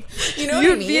bullying. You know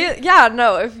what I mean?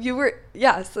 No, if you were,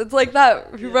 it's like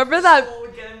that. Remember that? School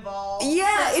would get involved.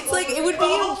 Yeah, it's like, it would be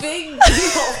a big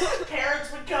deal. Parents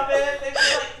would come in. They'd be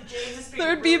like, James is being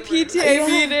There would be rude. PTA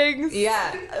meetings.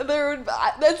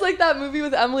 That's like that movie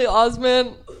with Emily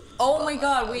Osment. Oh my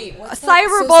God, wait. What's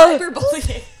Cyberbullying.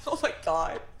 Cyberbullying. Oh my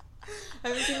God. I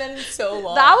haven't seen that in so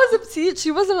long. That was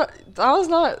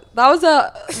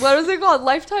a, what was it called?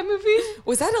 Lifetime movie?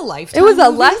 Was that a Lifetime It was a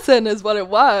movie? lesson is what it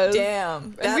was.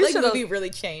 Damn. That we like should've- movie really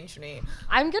changed me.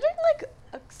 I'm getting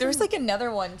like, There's like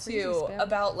another one Crazy too spam.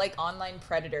 about like online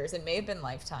predators. It may have been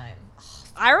Lifetime.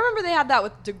 I remember they had that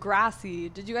with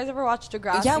Degrassi. Did you guys ever watch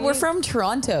Degrassi? Yeah, we're from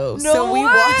Toronto, No so we way!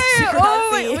 watched Degrassi.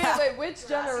 Oh, yeah. wait, which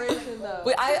generation though?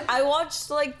 Wait, I watched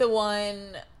like the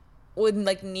one with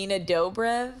like Nina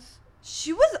Dobrev.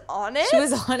 She was on it? She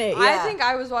was on it, yeah. I think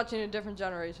I was watching a different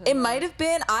generation. It might have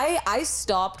been. I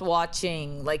stopped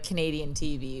watching like Canadian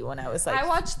TV when I was like. I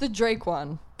watched the Drake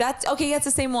one. That's okay. Yeah, it's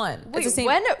the same one. Wait, it's the same.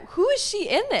 who is she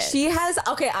in it? She has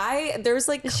there's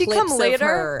like Does she clips come of later?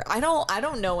 her. I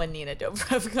don't know when Nina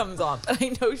Dobrev comes on, but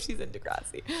I know she's in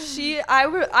Degrassi.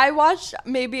 I watched,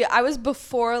 maybe I was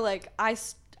before, like I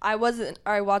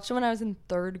watched it when I was in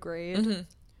 3rd grade. Mm-hmm.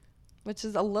 Which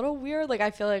is a little weird. Like, I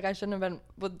feel like I shouldn't have been.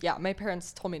 Well, yeah, my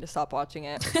parents told me to stop watching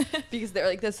it because they're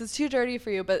like, "This is too dirty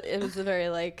for you." But it was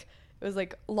it was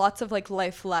like lots of like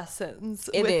life lessons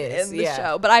within the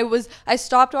show. But I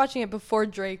stopped watching it before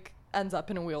Drake ends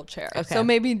up in a wheelchair. Okay. So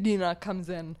maybe Nina comes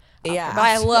in. Yeah. But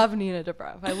I love Nina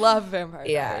Dobrev. I love Vampire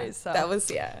Diaries. So that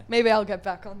was maybe I'll get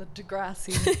back on the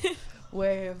Degrassi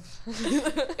wave.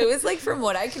 It was like, from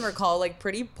what I can recall, like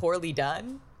pretty poorly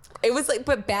done. It was like,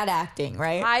 but bad acting,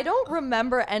 right? I don't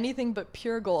remember anything but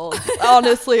pure gold.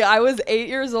 Honestly, I was 8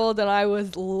 years old and I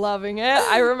was loving it.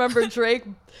 I remember Drake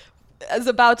is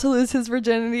about to lose his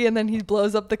virginity and then he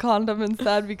blows up the condom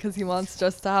instead because he wants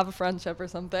just to have a friendship or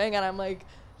something. And I'm like,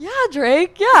 yeah,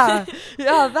 Drake, yeah,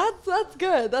 that's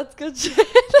good. That's good shit.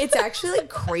 It's actually like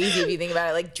crazy if you think about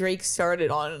it. Like, Drake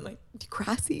started on like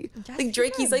Degrassi. Yes, Like,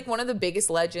 Drake, he he's did. like one of the biggest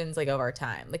legends like of our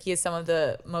time. Like, he has some of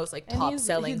the most like And top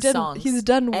selling he's songs. He's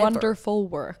done ever. wonderful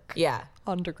work Yeah.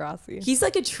 on Degrassi. He's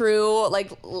like a true,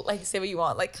 like say what you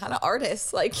want, like kind of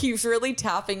artist. Like, he's really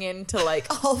tapping into like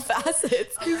all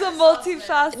facets. He's a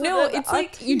multifaceted. No, it's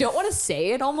like, you don't want to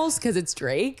say it almost because it's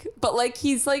Drake, but like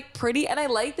he's like pretty, and I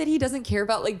like that he doesn't care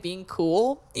about like being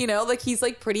cool, you know, like he's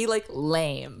like pretty like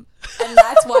lame. And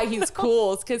that's why he's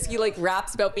cool, because he like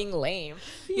raps about being lame.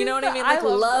 You know what I mean? Like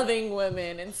loving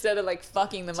women instead of like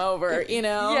fucking them over, you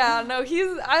know? Yeah, no,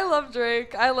 I love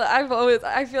Drake.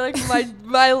 I feel like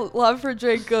my love for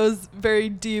Drake goes very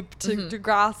deep to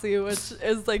Degrassi, which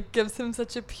is like gives him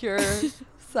such a pure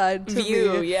side to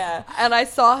View, me. yeah. And I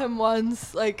saw him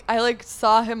once, like I like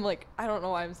saw him like, I don't know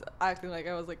why I'm acting like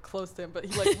I was like close to him, but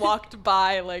he like walked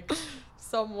by like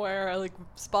somewhere. I like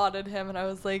spotted him and I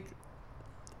was like,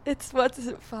 what's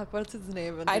his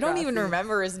name in I don't even Degrassi?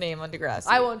 remember his name on Degrassi.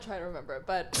 I won't try to remember it,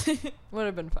 but would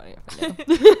have been funny if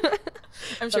I knew.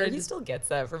 I'm sure he still gets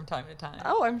that from time to time.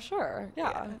 Oh, I'm sure.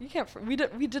 Yeah. You can't. We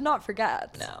did not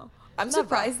forget. No. I'm Never.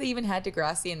 surprised they even had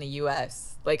Degrassi in the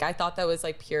U.S. Like, I thought that was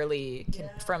like purely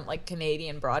from like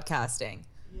Canadian broadcasting.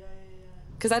 Yeah.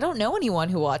 Because I don't know anyone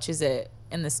who watches it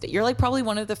in the state. You're like probably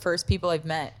one of the first people I've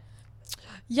met.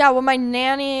 Yeah. Well, my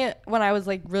nanny, when I was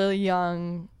like really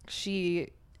young, she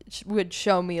would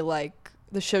show me like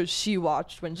the shows she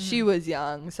watched when she was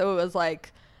young. So it was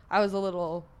like I was a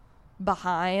little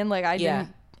behind. Like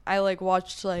I like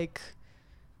watched like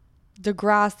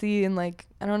Degrassi and like,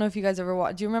 I don't know if you guys ever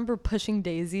watched. Do you remember Pushing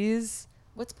Daisies?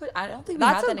 I don't think we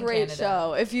had That's that a in great Canada.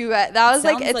 show. If you that was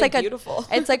like, Sounds it's like beautiful.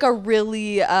 it's like a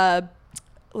really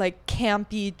like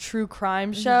campy true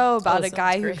crime show about a sounds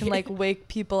guy who great. can like wake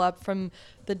people up from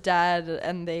the dead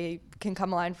and they can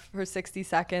come alive for 60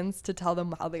 seconds to tell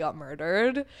them how they got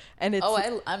murdered. And it's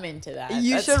I'm into that.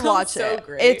 you That should sounds watch so it.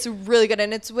 Great. It's really good,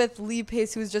 and it's with Lee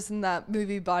Pace, who's just in that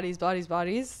movie Bodies. I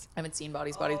haven't seen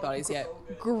Bodies yet.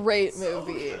 Great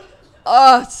movie.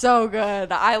 Oh, so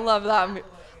good. I love that movie.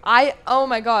 Oh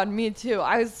my god, me too.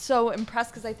 I was so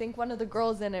impressed because I think one of the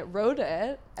girls in it wrote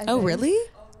it. I Oh, think, really?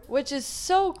 Which is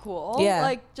so cool. Yeah.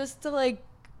 Like, just to like,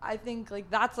 I think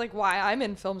like that's like why I'm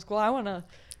in film school. I want to.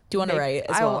 Do you want to write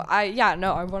as well? I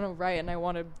want to write and I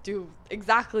want to do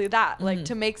exactly that. Like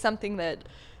to make something that,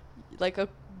 like a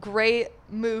great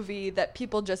movie that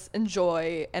people just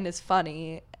enjoy and is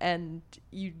funny, and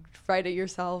you write it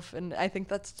yourself. And I think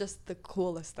that's just the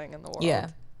coolest thing in the world. Yeah.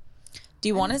 Do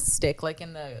you want to stick like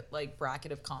in the like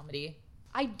bracket of comedy?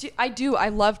 I do. I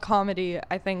love comedy.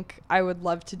 I think I would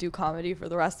love to do comedy for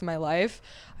the rest of my life.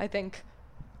 I think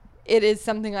it is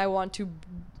something I want to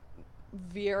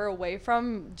veer away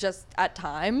from just at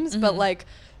times, but like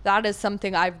that is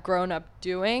something I've grown up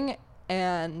doing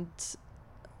and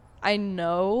I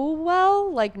know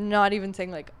well, like not even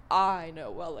saying like I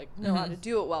know well, like know how to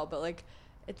do it well, but like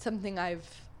it's something I've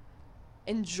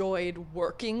enjoyed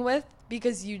working with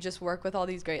because you just work with all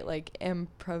these great like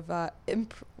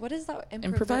what is that?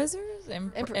 Improvisers?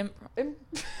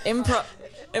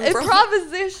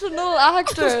 Improvisational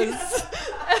actors.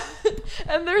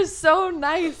 And they're so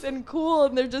nice and cool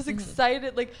and they're just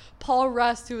excited. Like Paul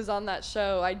Rust, who was on that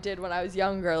show I did when I was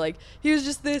younger, like he was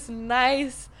just this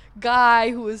nice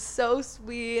guy who was so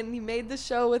sweet, and he made the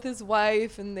show with his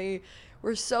wife and they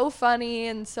were so funny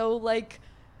and so like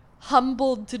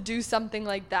humbled to do something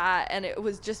like that. And it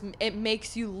was just, it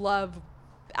makes you love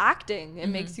acting. It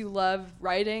makes you love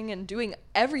writing and doing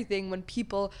everything when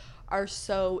people are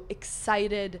so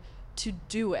excited to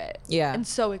do it. Yeah. And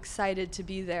so excited to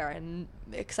be there and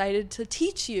excited to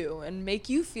teach you and make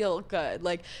you feel good.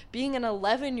 Like being an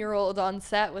 11-year-old on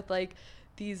set with like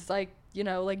these like, you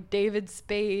know, like David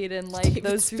Spade and like David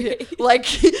those Spade. like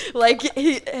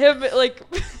him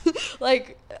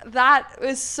like that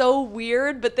was so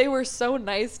weird, but they were so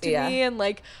nice to Yeah. me, and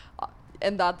like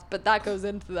and that goes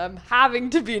into them having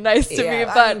to be nice to me,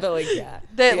 I but mean, like, yeah.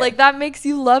 that Yeah. like that makes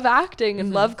you love acting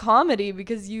and love comedy,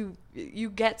 because you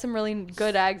get some really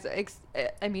good I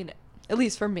mean, at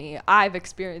least for me, I've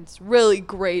experienced really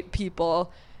great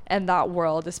people in that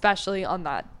world, especially on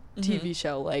that TV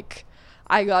show. Like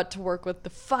I got to work with the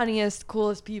funniest,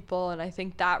 coolest people, and I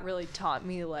think that really taught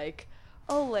me like,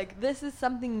 oh, like this is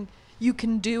something you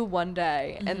can do one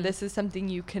day, and this is something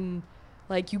you can,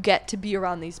 like, you get to be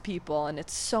around these people, and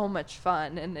it's so much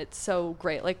fun, and it's so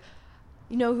great. Like,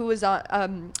 you know who was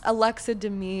on Alexa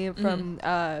Demie from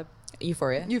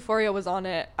Euphoria was on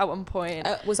it at one point.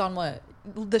 Was on what?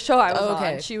 The show I was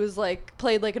okay. on. She was like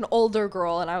played like an older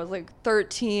girl, and I was like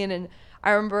 13, and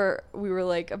I remember we were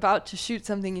like about to shoot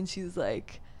something, and she's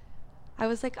like, I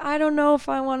was like, I don't know if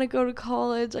I want to go to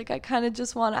college. Like I kind of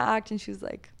just want to act, and she was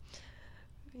like,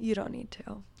 you don't need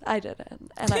to. I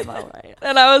didn't, and I'm all right.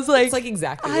 And I was like, It's like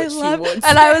exactly I what she love, would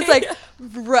and I was say. like,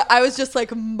 I was just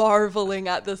like marveling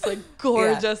at this like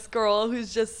gorgeous girl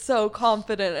who's just so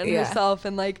confident in herself,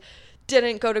 and like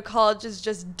didn't go to college, is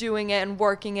just doing it and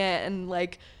working it, and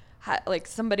like like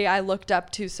somebody I looked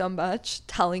up to so much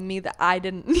telling me that I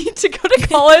didn't need to go to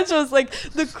college was like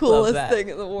the coolest thing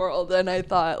in the world. And I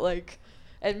thought like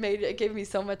it gave me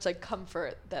so much like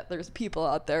comfort that there's people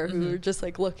out there who are just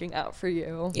like looking out for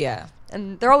you. Yeah.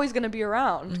 And they're always going to be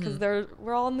around because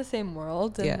we're all in the same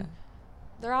world, and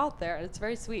they're out there. It's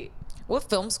very sweet. What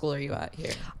film school are you at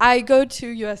here? I go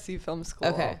to USC Film School,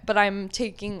 Okay. but I'm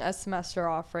taking a semester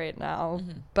off right now.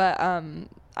 But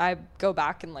I go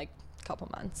back in like a couple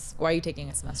months. Why are you taking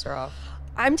a semester off?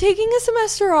 I'm taking a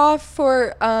semester off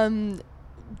for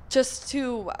just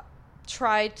to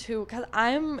try to, because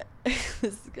I'm this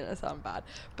is gonna sound bad,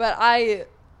 but I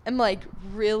am like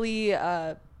really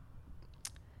I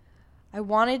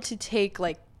wanted to take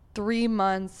like 3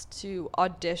 months to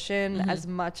audition as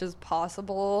much as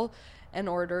possible in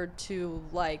order to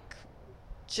like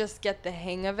just get the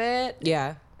hang of it.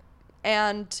 Yeah.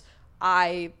 And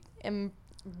I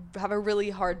have a really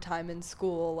hard time in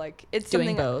school. Like it's Doing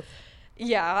something both.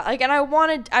 Yeah, like, and I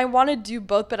want to do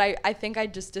both, but I think I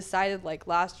just decided like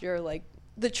last year, like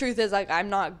the truth is like I'm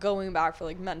not going back for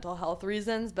like mental health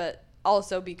reasons, but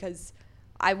also because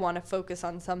I want to focus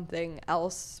on something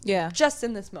else just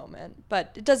in this moment.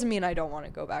 But it doesn't mean I don't want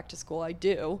to go back to school. I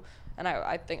do. And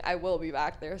I think I will be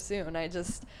back there soon.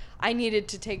 I needed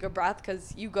to take a breath,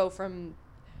 because you go from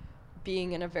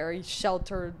being in a very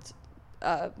sheltered,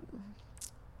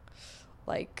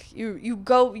 like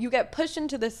you get pushed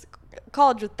into this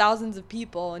college with thousands of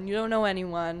people, and you don't know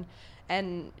anyone.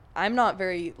 And I'm not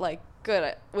very like good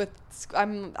at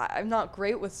I'm not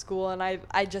great with school, and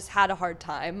I just had a hard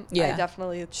time. I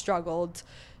definitely struggled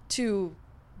to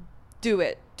do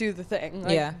the thing.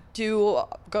 Like,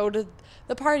 go to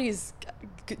the parties,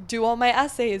 do all my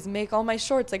essays, make all my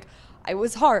shorts. Like it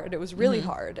was hard. It was really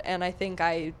hard. And I think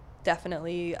I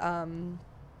definitely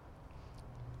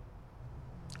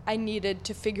I needed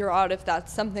to figure out if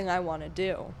that's something I want to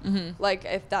do. Like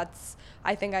if that's,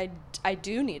 I think I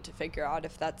do need to figure out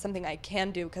if that's something I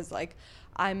can do, because like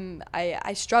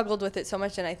I struggled with it so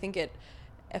much, and I think it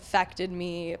affected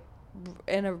me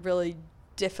in a really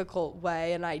difficult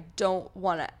way, and I don't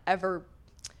want to ever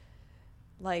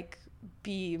like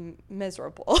be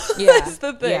miserable. That's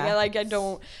the thing. Yeah. Like I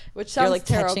don't, which sounds You're like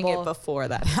terrible. catching it before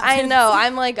that happens. I know.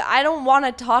 I'm like, I don't want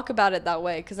to talk about it that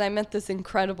way, because I'm at this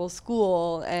incredible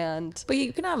school, and But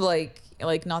you can have like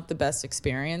not the best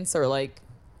experience, or like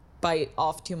bite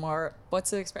off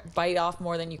bite off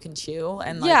more than you can chew,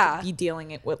 and like be dealing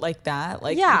it with like that.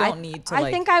 Like you don't need to.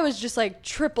 I think I was just like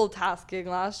triple tasking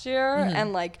last year,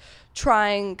 and like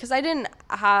trying, because I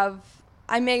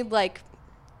made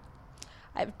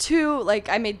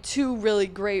two really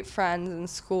great friends in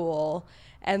school,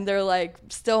 and they're like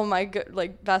still my good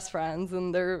like best friends,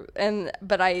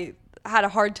 but I had a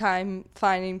hard time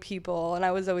finding people, and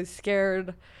I was always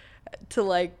scared to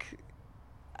like,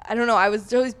 I don't know, I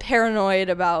was always paranoid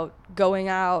about going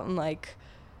out and like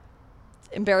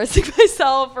embarrassing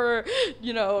myself, or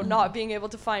not being able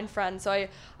to find friends. So I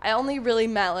only really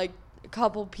met like a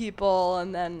couple people,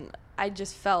 and then I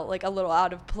just felt like a little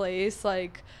out of place.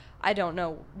 Like I don't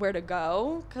know where to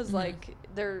go, because like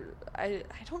I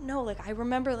don't know, like I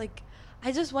remember like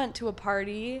I just went to a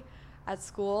party at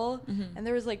school, and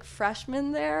there was like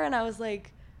freshmen there, and I was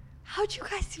like, how'd you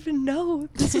guys even know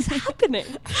this was happening?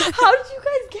 How did you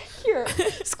guys get here?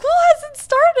 School hasn't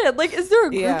started. Like, is there a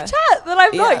group chat that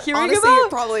I'm not hearing honestly, about? it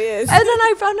probably is. And then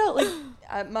I found out, like,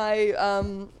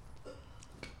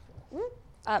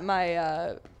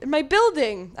 in my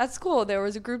building at school, there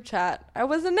was a group chat. I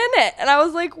wasn't in it, and I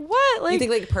was like, what? Like, you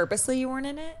think like purposely you weren't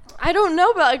in it? I don't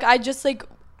know, but like I just like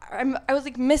I was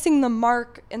like missing the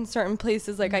mark in certain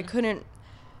places. Like I couldn't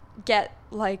get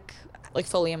like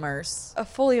fully immersed.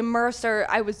 fully immersed, or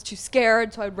I was too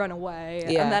scared, so I'd run away,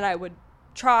 Yeah. and then I would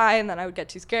try, and then I would get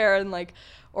too scared, and like,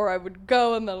 or I would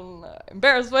go and then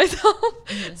embarrass myself.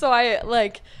 So I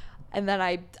like, and then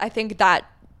I think that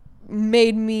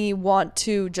made me want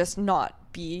to just not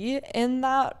be in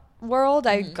that world.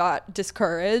 I got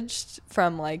discouraged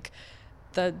from like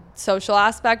the social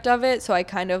aspect of it, so I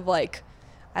kind of like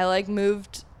I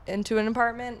moved into an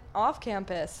apartment off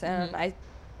campus, and I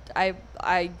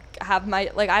have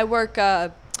my like I work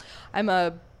I'm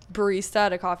a barista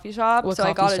at a coffee shop. What so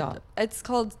coffee I got shop? It's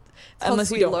called Unless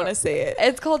Sweet you don't Laurel. want to say it.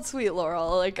 It's called Sweet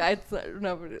Laurel. Like it's like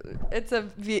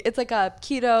a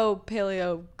keto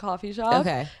paleo coffee shop.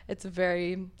 Okay. It's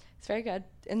very good.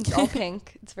 And it's all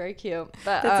pink. It's very cute.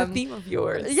 But That's a theme of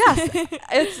yours. yes,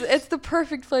 it's the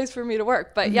perfect place for me to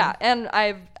work. But yeah, and I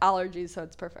have allergies, so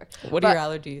it's perfect. What are your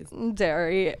allergies?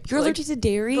 Dairy. You're allergic to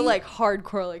dairy? The like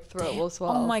hardcore like throat will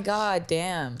swell. Oh my god,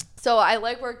 damn. So I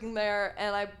like working there,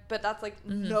 but that's like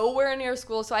nowhere near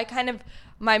school. So I kind of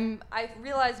I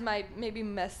realized my maybe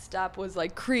misstep was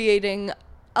like creating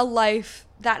a life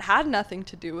that had nothing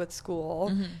to do with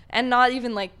school, and not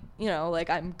even like, you know, like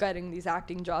I'm getting these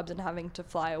acting jobs and having to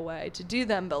fly away to do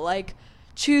them, but like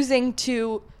choosing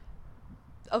to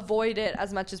avoid it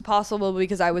as much as possible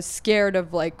because I was scared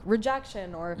of like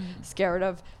rejection, or scared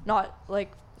of not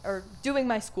like, or doing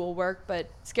my schoolwork, but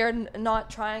scared not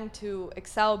trying to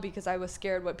excel because I was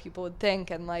scared what people would think.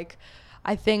 And like,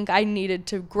 I think I needed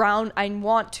to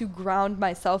want to ground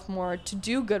myself more to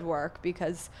do good work,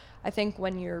 because I think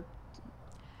when you're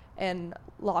in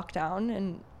lockdown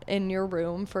and in your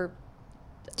room for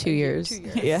 2 years.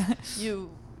 Yeah.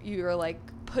 You're like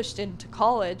pushed into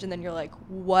college, and then you're like,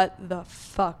 what the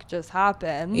fuck just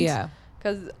happened? Yeah.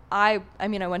 Because I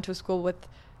mean, I went to a school with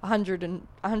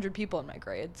 100 people in my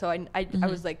grade, so I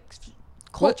was like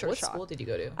culture what shock. school did you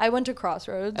go to? I went to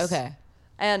Crossroads. Okay.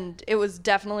 And it was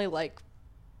definitely like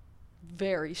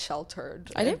very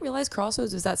sheltered. I didn't realize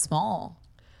Crossroads was that small.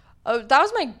 Oh, that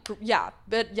was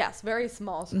but yes, very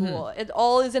small school. It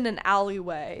all is in an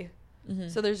alleyway,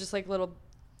 so there's just like little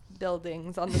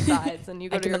buildings on the sides, and you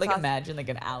go I to can your like class. imagine like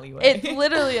an alleyway. It's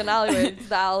literally an alleyway. It's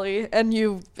the alley, and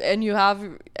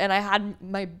I had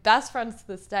my best friends to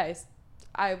this day.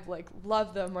 I like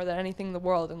love them more than anything in the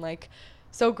world, and like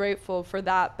so grateful for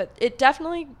that. But it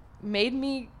definitely made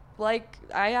me like,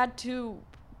 I had to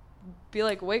be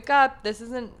like, wake up,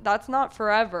 that's not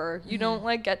forever. You don't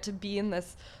like get to be in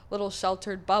this little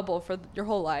sheltered bubble for your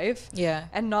whole life. Yeah.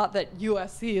 And not that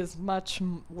USC is much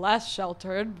less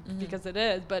sheltered, because it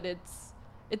is, but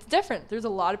it's different. There's a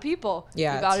lot of people.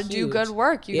 Yeah, You got to it's do huge. good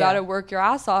work. You Yeah. got to work your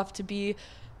ass off to be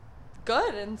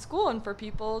good in school, and for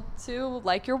people to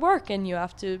like your work, and you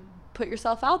have to put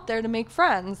yourself out there to make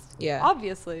friends. Yeah.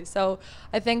 Obviously. So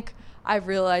I think I've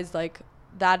realized like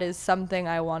that is something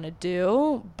I want to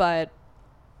do, but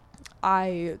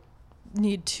I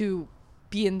need to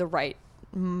be in the right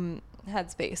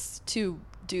headspace to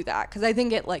do that, because I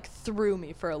think it like threw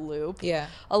me for a loop Yeah.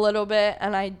 a little bit.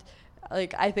 And I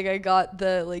think I got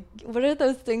the like, what are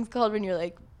those things called when you're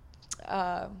like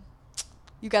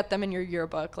you got them in your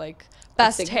yearbook, like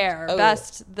best sign- hair, oh.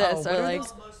 best Oh, this, what or are like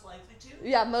Most likely to.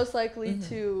 yeah, most likely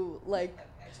to like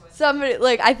somebody,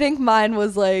 like I think mine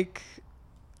was like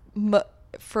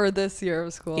for this year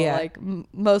of school, Yeah. like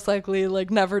most likely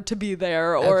like never to be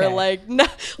there, or Okay. like no,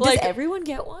 like Does everyone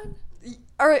get one?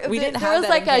 or We didn't there have was that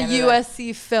like in a Canada.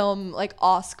 USC film like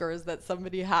Oscars that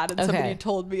somebody had, and Okay. somebody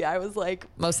told me, I was like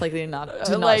Most likely not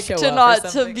to not like show to up not or to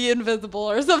something. be invisible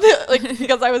or something, like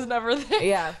because I was never there.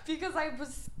 Yeah. Because I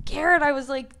was scared. I was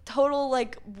like total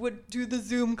like would do the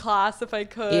Zoom class if I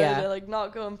could, Yeah. and like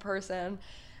not go in person.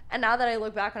 And now that I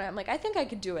look back on it, I'm like, I think I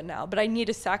could do it now, but I need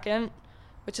a second,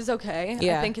 which is okay.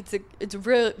 Yeah. I think it's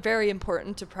really very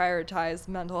important to prioritize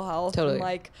mental health. Totally. And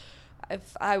like,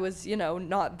 if I was,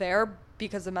 not there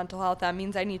because of mental health, that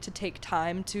means I need to take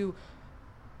time to,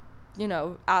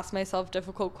 ask myself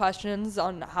difficult questions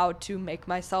on how to make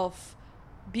myself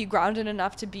be grounded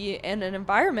enough to be in an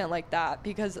environment like that,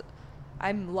 because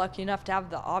I'm lucky enough to have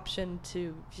the option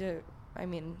to, I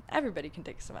mean, everybody can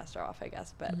take a semester off, I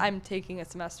guess, but I'm taking a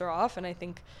semester off, and I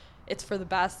think it's for the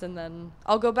best, and then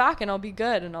I'll go back and I'll be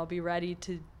good and I'll be ready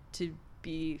to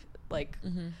be like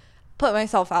put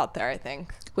myself out there, I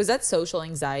think. Was that social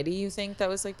anxiety, you think, that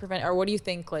was like prevent, or what do you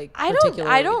think, like, I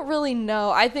don't really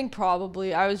know. I think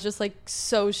probably I was just like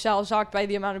so shell shocked by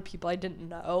the amount of people I didn't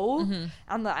know,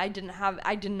 and that I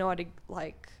didn't know how to,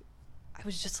 like, I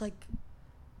was just like,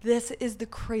 this is the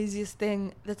craziest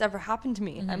thing that's ever happened to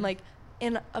me. I'm like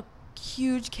in a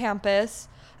huge campus.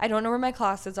 I don't know where my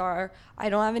classes are. I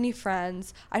don't have any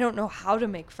friends. I don't know how to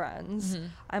make friends.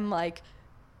 I'm like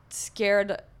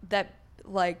scared that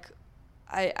like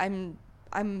I'm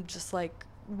just like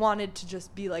wanted to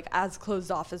just be like as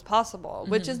closed off as possible,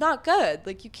 which is not good.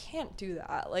 Like, you can't do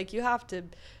that. Like, you have to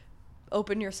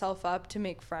open yourself up to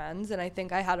make friends. And I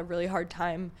think I had a really hard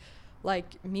time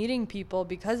like meeting people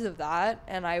because of that.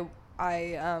 And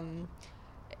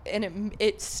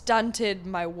it stunted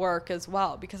my work as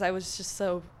well, because I was just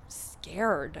so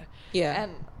scared. Yeah.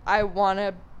 And I want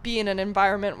to be in an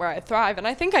environment where I thrive, and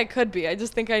I think I could be. I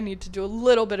just think I need to do a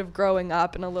little bit of growing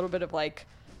up and a little bit of like,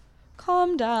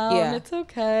 calm down. Yeah. It's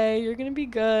okay. You're going to be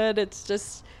good. It's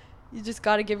just, you just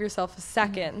got to give yourself a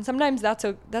second. And sometimes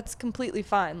that's completely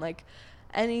fine. Like,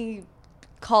 any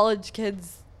college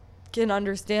kids can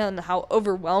understand how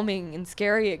overwhelming and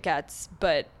scary it gets,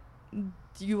 but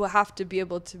you have to be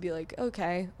able to be like,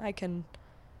 okay, I can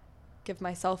give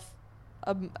myself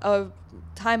a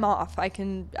time off. I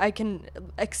can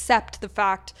accept the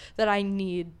fact that I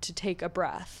need to take a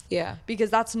breath. Yeah.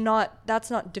 Because that's not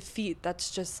defeat.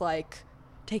 That's just like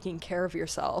taking care of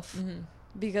yourself.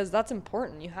 Because that's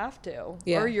important. You have to.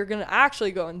 Yeah. Or you're going to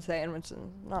actually go insane, which is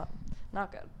not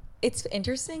good. It's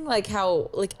interesting, like,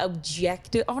 how, like,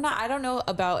 objective, I don't know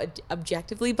about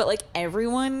objectively, but, like,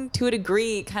 everyone, to a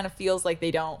degree, kind of feels like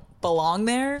they don't belong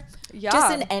there. Yeah.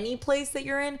 Just in any place that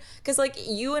you're in. Because, like,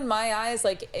 you, in my eyes,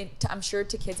 like, I'm sure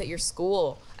to kids at your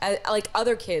school, like,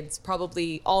 other kids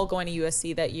probably all going to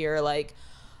USC that year, like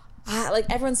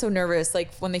everyone's so nervous,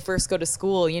 like, when they first go to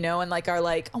school, you know, and like are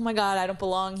like, oh my God, I don't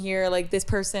belong here. Like, this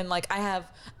person, like, I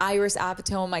have Iris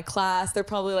Apatow in my class. They're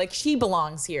probably like, she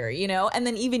belongs here, you know? And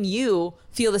then even you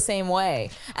feel the same way.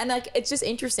 And like, it's just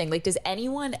interesting. Like, does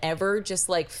anyone ever just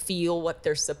like feel what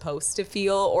they're supposed to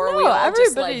feel? Or are we all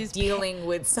just like dealing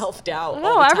with self-doubt?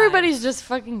 No, everybody's just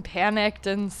fucking panicked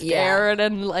and scared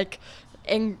and like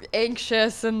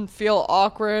anxious and feel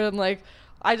awkward, and like,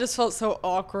 I just felt so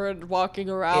awkward walking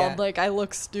around. Yeah. Like, I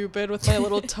look stupid with my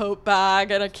little tote bag,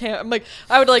 and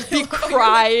I would like be crying.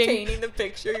 You're, like, painting the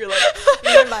picture. You're like,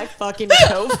 you're in my fucking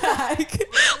tote bag.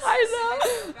 I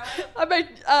know.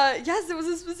 Yes, it was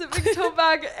a specific tote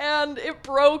bag, and it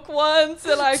broke once,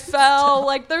 and I fell.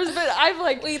 Like, I've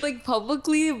like. Wait, like,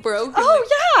 publicly broke? Oh,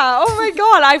 yeah. Oh, my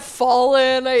God. I've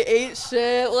fallen. I ate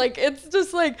shit. Like, it's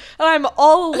just like, and I'm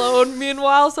all alone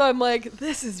meanwhile, so I'm like,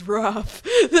 this is rough.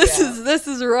 This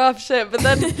is rough shit. But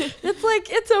then it's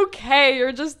like, it's okay.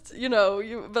 You're just,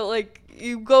 but like,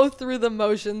 you go through the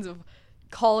motions of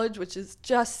college, which is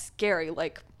just scary.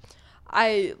 Like,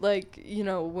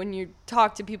 when you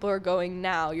talk to people who are going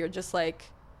now, you're just like,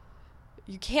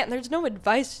 you can't, there's no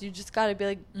advice. You just got to be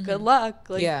like, good luck.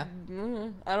 Like, I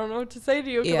don't know what to say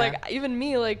to you. 'Cause like, even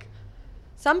me, like,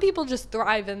 some people just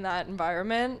thrive in that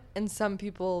environment and some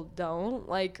people don't.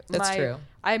 Like, that's true.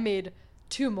 I made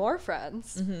 2 more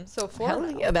friends. So 4 Hell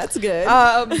now. yeah, that's good.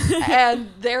 And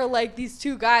they're like these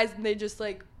 2 guys, and they just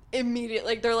like immediately,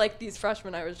 like, they're like these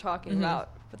freshmen I was talking about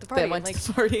at the party. They went to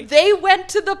the party. They went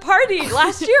to the party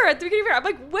last year at the beginning of the year. I'm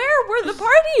like, where were the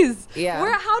parties?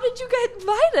 Yeah. How did you get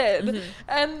invited?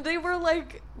 And they were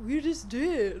like, we just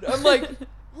did. I'm like,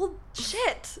 well,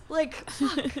 shit. Like,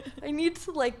 fuck. I need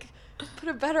to like put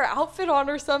a better outfit on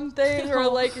or something, or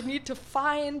like I need to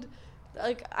find.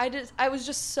 Like, I was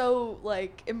just so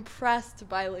like impressed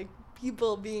by like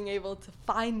people being able to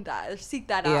find that or seek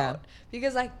that out,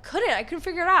 because I couldn't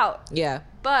figure it out. Yeah.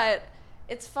 But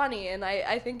it's funny, and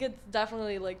I think it's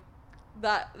definitely like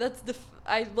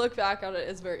I look back on it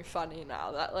as very funny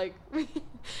now that like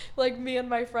like me and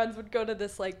my friends would go to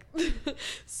this like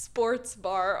sports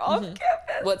bar off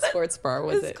campus. What sports bar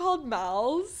was it? It's called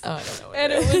Mal's. Oh, I don't know what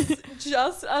and it was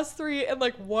just us 3 and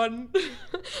like one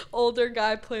older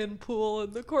guy playing pool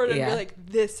in the corner, and be like,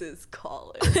 this is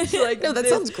college. Like, no, that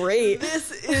sounds great.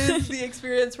 This is the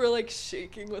experience. We're like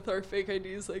shaking with our fake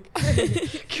IDs, like, hey,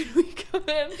 can we come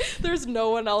in? There's no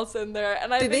one else in there.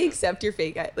 And did they accept your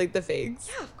fake, like the fakes?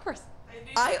 Yeah, of course.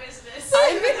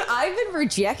 I've been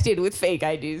rejected with fake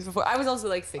IDs before. I was also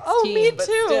like 16. Oh, me but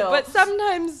too. still. But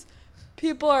sometimes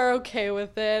people are okay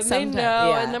with it. And they Sometimes, know.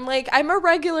 yeah. And I'm like, I'm a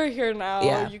regular here now.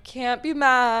 Yeah. You can't be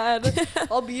mad.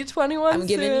 I'll be 21 I'm soon.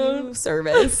 giving you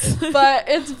service. But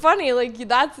it's funny, like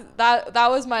that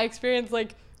was my experience,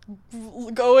 like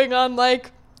going on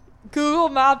like Google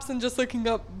Maps and just looking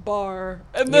up bar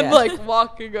and then Yeah. like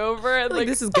walking over and like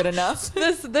this is good enough.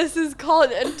 this is college.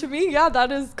 And to me, yeah,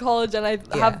 that is college. And I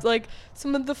have like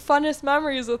some of the funnest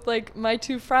memories with like my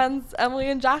two friends, Emily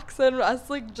and Jackson, us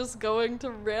like just going to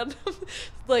random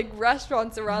like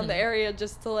restaurants around the area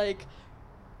just to like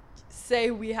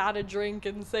say we had a drink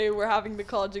and say we're having the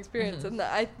college experience. And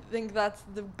I think that's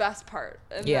the best part.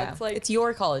 And that's like, it's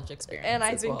your college experience. and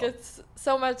I as think well. it's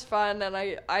so much fun. And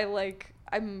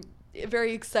I'm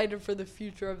very excited for the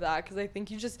future of that, because I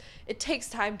think it takes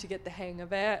time to get the hang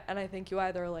of it. And I think you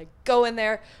either like go in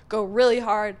there, go really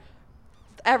hard,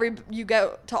 you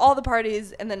go to all the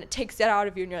parties, and then it takes it out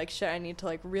of you and you're like, shit, I need to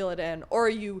like reel it in, or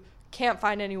you can't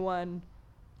find anyone,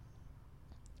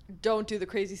 don't do the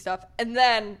crazy stuff. And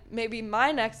then maybe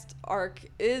my next arc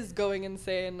is going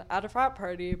insane at a frat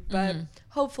party, but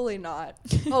hopefully not.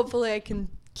 Hopefully I can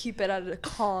keep it at a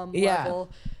calm level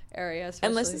area.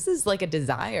 Unless especially. this is like a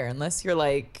desire, unless you're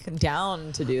like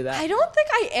down to do that. I don't think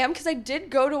I am, because I did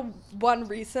go to one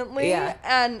recently,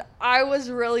 and I was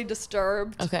really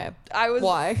disturbed. Okay. I was.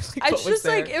 Why? I What was was just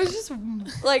like, there? it was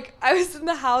just like I was in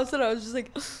the house and I was just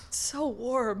like, it's so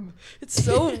warm. It's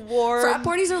so warm. Frat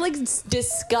parties are like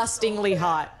disgustingly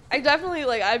hot. I definitely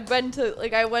I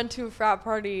went to a frat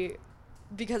party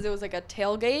because it was like a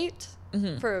tailgate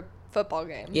for a football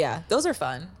game. Yeah, those are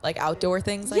fun. Like outdoor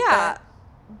things like Yeah. that.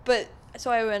 But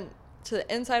so I went to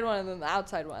the inside one and then the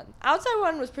outside one. Outside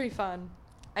one was pretty fun.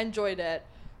 I enjoyed it.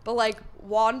 But like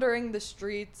wandering the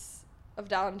streets of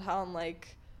downtown,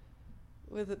 like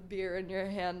with a beer in your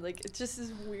hand, like it just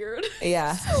is weird.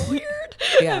 Yeah. It's so weird.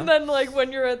 Yeah. And then like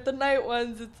when you're at the night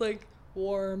ones, it's like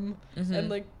warm and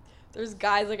like there's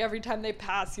guys like every time they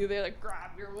pass you, they like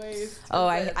grab your waist. Oh,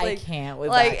 It's, I like, can't with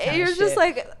like that kind you're of just shit.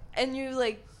 like, and you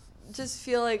like just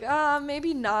feel like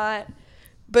maybe not,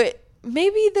 but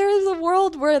maybe there's a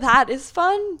world where that is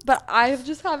fun, but I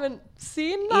just haven't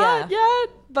seen that yet.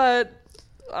 But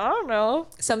I don't know.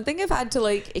 Something I've had to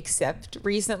like accept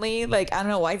recently, like I don't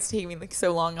know why it's taking me like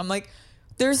so long. I'm like,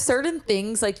 there's certain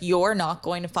things like you're not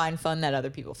going to find fun that other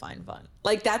people find fun.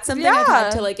 Like that's something I've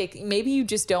had to like, maybe you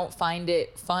just don't find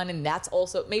it fun, and that's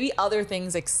also maybe other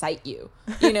things excite you,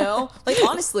 you know? Like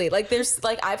honestly, like there's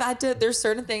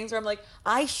certain things where I'm like,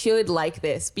 I should like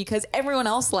this because everyone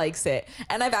else likes it.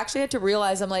 And I've actually had to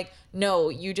realize, I'm like, no,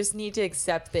 you just need to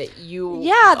accept that you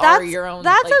are your own.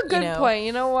 That's like, a good point.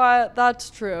 You know what?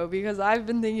 That's true, because I've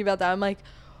been thinking about that. I'm like,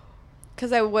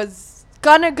 because I was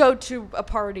gonna go to a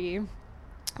party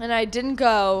and I didn't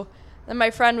go. And my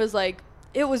friend was like,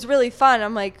 it was really fun.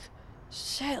 I'm like,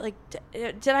 shit, like,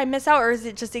 did I miss out? Or is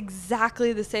it just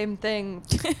exactly the same thing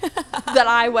that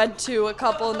I went to a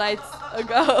couple nights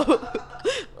ago?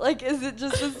 Like, is it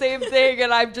just the same thing?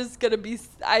 And I'm just going to be,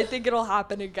 I think it'll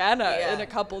happen again in a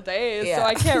couple days. So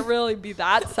I can't really be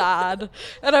that sad.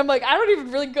 And I'm like, I don't even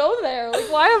really go there.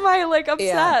 Like, why am I like upset?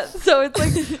 Yeah. So it's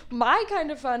like, my kind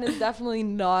of fun is definitely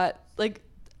not like,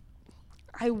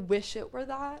 I wish it were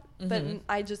that, but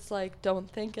I just like don't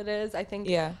think it is. I think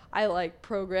I like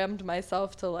programmed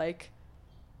myself to like,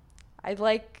 I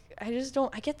get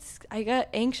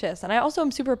anxious, and I also am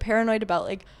super paranoid about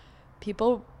like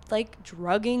people like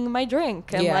drugging my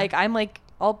drink, and like I'm like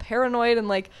all paranoid and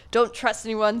like don't trust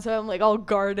anyone, so I'm like all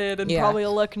guarded and probably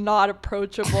look not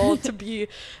approachable to be,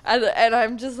 and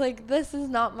I'm just like, this is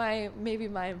not maybe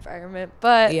my environment.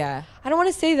 But I don't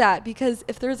want to say that, because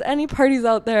if there's any parties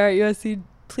out there at USC,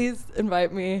 please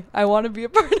invite me. I want to be a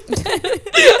part of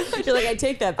it. You're like, I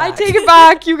take that back. I take it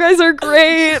back. You guys are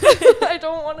great. I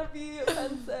don't want to be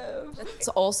offensive. It's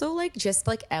also like just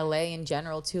like LA in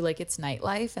general too. Like it's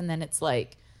nightlife, and then it's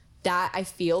like that. I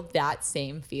feel that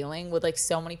same feeling with like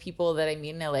so many people that I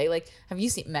meet in LA. Like, have you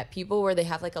met people where they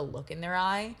have like a look in their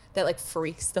eye that like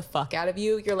freaks the fuck out of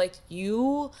you? You're like,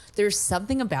 there's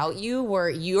something about you where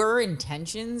your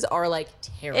intentions are like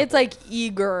terrible. It's like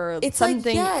eager. It's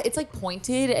something. like, it's like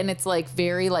pointed, and it's like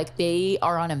very like they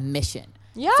are on a mission.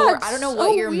 Yeah, I don't know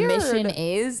what your mission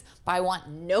is, but I want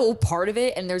no part of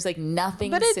it. And there's like nothing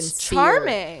But it's sincere.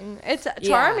 charming. It's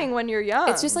charming when you're young.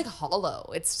 It's just like hollow.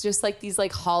 It's just like these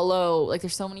like hollow, like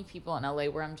there's so many people in LA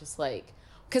where I'm just like,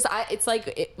 because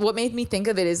what made me think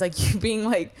of it is like you being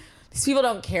like, these people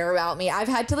don't care about me. I've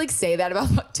had to like say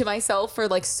that to myself for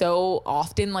like so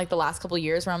often, like the last couple of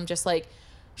years, where I'm just like,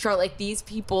 Charlotte, like these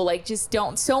people like just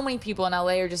don't, so many people in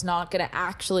LA are just not gonna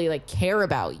actually like care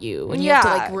about you, and you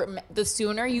have to like the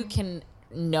sooner you can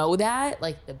know that,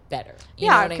 like, the better. You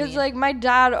Yeah, know what I because mean? like my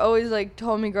dad always like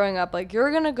told me growing up, like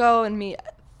you're gonna go and meet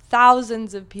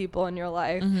thousands of people in your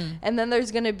life, Mm-hmm. and then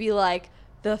there's gonna be like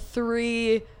the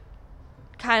 3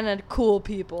 kind of cool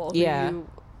people who Yeah. you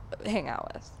hang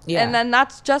out with. Yeah. And then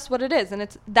that's just what it is, and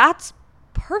that's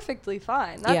perfectly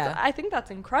fine. That's, Yeah. I think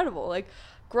that's incredible. Like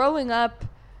growing up,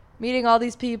 meeting all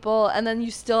these people, and then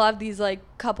you still have these like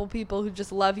couple people who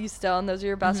just love you still, and those are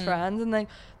your best Mm-hmm. friends, and like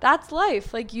that's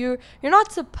life. Like you're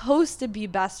not supposed to be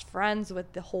best friends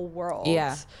with the whole world.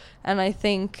 Yeah. And I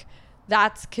think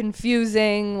that's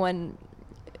confusing when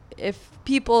if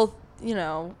people, you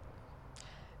know,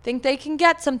 think they can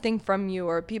get something from you,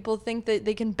 or people think that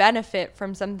they can benefit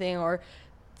from something, or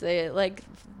they like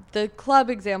the club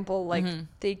example, like Mm-hmm.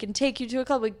 they can take you to a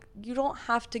club. Like you don't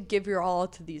have to give your all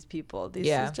to these people. This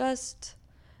Yeah. is just,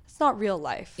 it's not real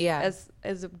life. Yeah.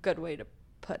 as a good way to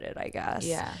put it, I guess.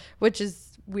 Yeah. Which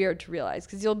is weird to realize,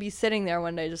 because you'll be sitting there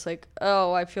one day just like,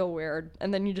 oh, I feel weird,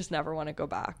 and then you just never want to go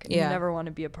back, and Yeah. you never want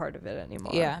to be a part of it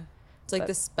anymore. Yeah. It's like But-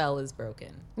 the spell is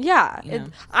broken. Yeah. You know?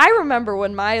 I remember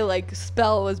when my like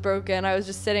spell was broken, I was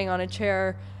just sitting on a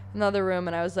chair in the other room,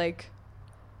 and I was like,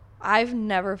 I've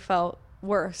never felt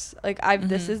worse. Like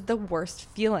this Mm-hmm. is the worst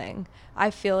feeling.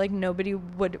 I feel like nobody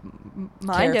would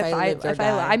mind Care if if I I lived or if I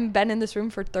died. I've been in this room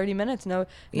for 30 minutes. Yeah.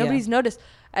 Nobody's noticed,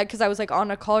 because I was like on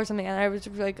a call or something, and I was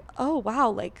like, oh wow,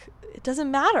 like it doesn't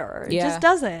matter. It Yeah. just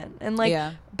doesn't. And like,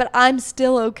 Yeah. but I'm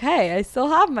still okay. I still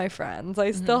have my friends.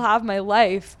 I still Mm-hmm. have my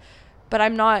life, but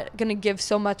I'm not gonna give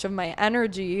so much of my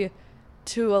energy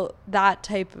to that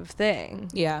type of thing.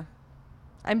 Yeah.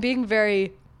 I'm being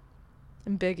very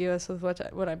ambiguous with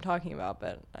what I'm talking about,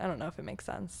 but I don't know if it makes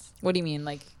sense. What do you mean?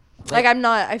 Like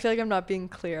I feel like I'm not being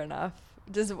clear enough.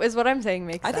 Is what I'm saying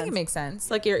makes I sense? think it makes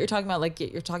sense. Like you're talking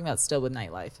about still with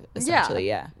nightlife, essentially.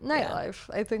 Yeah. Nightlife,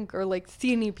 I think, or like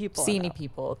scenery people. Scenery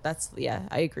people. That's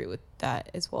I agree with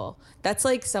that as well. That's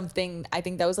like something. I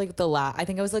think that was like I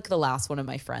think I was like the last one of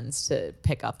my friends to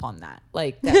pick up on that.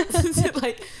 Like that,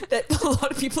 like that a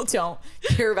lot of people don't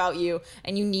care about you,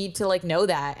 and you need to like know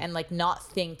that and like not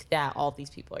think that all these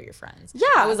people are your friends. Yeah.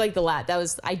 I was like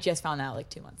I just found out like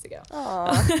 2 months ago.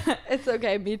 Aw, it's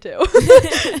okay, me too.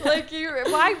 Like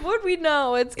why would we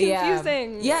know? It's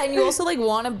confusing. Yeah, and you also like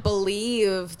want to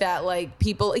believe that like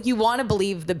people like you want to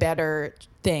believe the better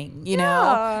thing, you know?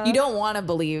 Yeah. You don't want to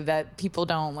believe that people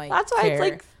don't like That's why care. it's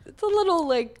like it's a little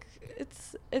like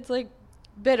it's like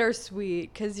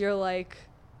bittersweet, because you're like,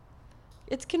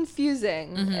 it's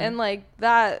confusing, Mm-hmm. and like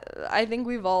that. I think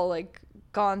we've all like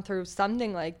gone through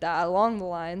something like that along the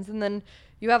lines, and then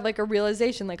you have like a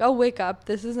realization, like, oh, wake up,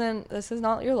 this is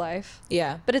not your life.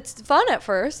 Yeah. But it's fun at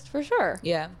first, for sure.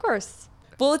 Yeah. Of course.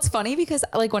 Well, it's funny because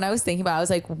like when I was thinking about it, I was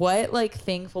like, what like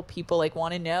thing will people like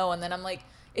want to know? And then I'm like,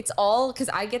 it's all because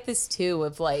I get this too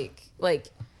of like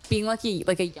being like a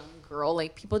young girl.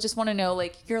 Like people just want to know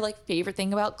like your like favorite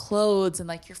thing about clothes and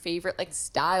like your favorite like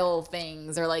style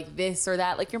things or like this or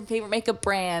that, like your favorite makeup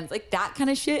brands, like that kind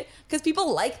of shit. Because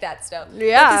people like that stuff. But at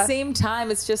Yeah. the same time,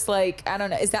 it's just like I don't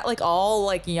know. Is that like all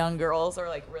like young girls are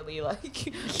like really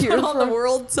like put on the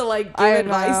world to like give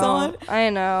advice on? I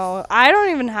know. I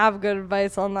don't even have good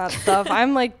advice on that stuff.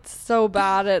 I'm like so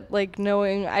bad at like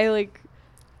knowing.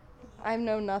 I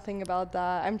know nothing about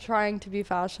that. I'm trying to be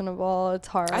fashionable. It's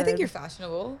hard. I think you're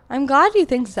fashionable. I'm glad you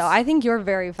think so. I think you're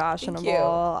very fashionable.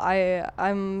 you.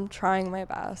 I'm trying my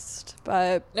best,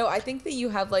 but No, I think that you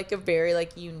have like a very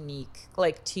like unique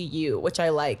like to you, which I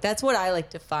like. That's what I like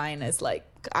to find as like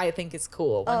I think is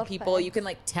cool when Oh, people thanks. you can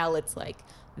like tell it's like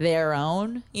their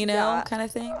own, you know, Yeah. kind of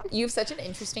thing. You have such an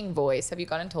interesting voice. Have you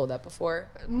gotten told that before?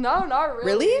 no, not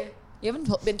really. Really? You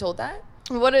haven't been told that?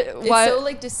 What? It's What? so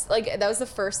like just like that was the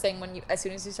first thing when you as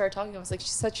soon as you started talking, I was like, she's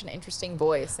such an interesting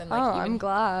voice, and like Oh, even I'm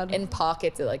glad. in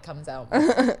pockets it like comes out.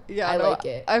 Yeah, I no, like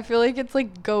it. I feel like it's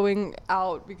like going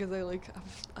out because I like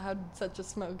have had such a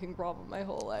smoking problem my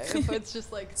whole life. It's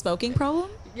just like Smoking problem?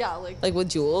 yeah, Like with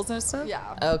jewels and stuff?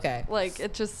 Yeah. Okay. like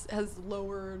it just has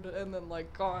lowered and then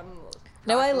like gone.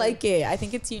 No, I backwards. like it. I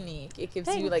think it's unique. It gives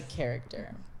you Thanks. like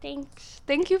character. Thanks.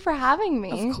 Thank you for having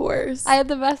me. Of course. I had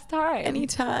the best time.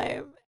 Anytime.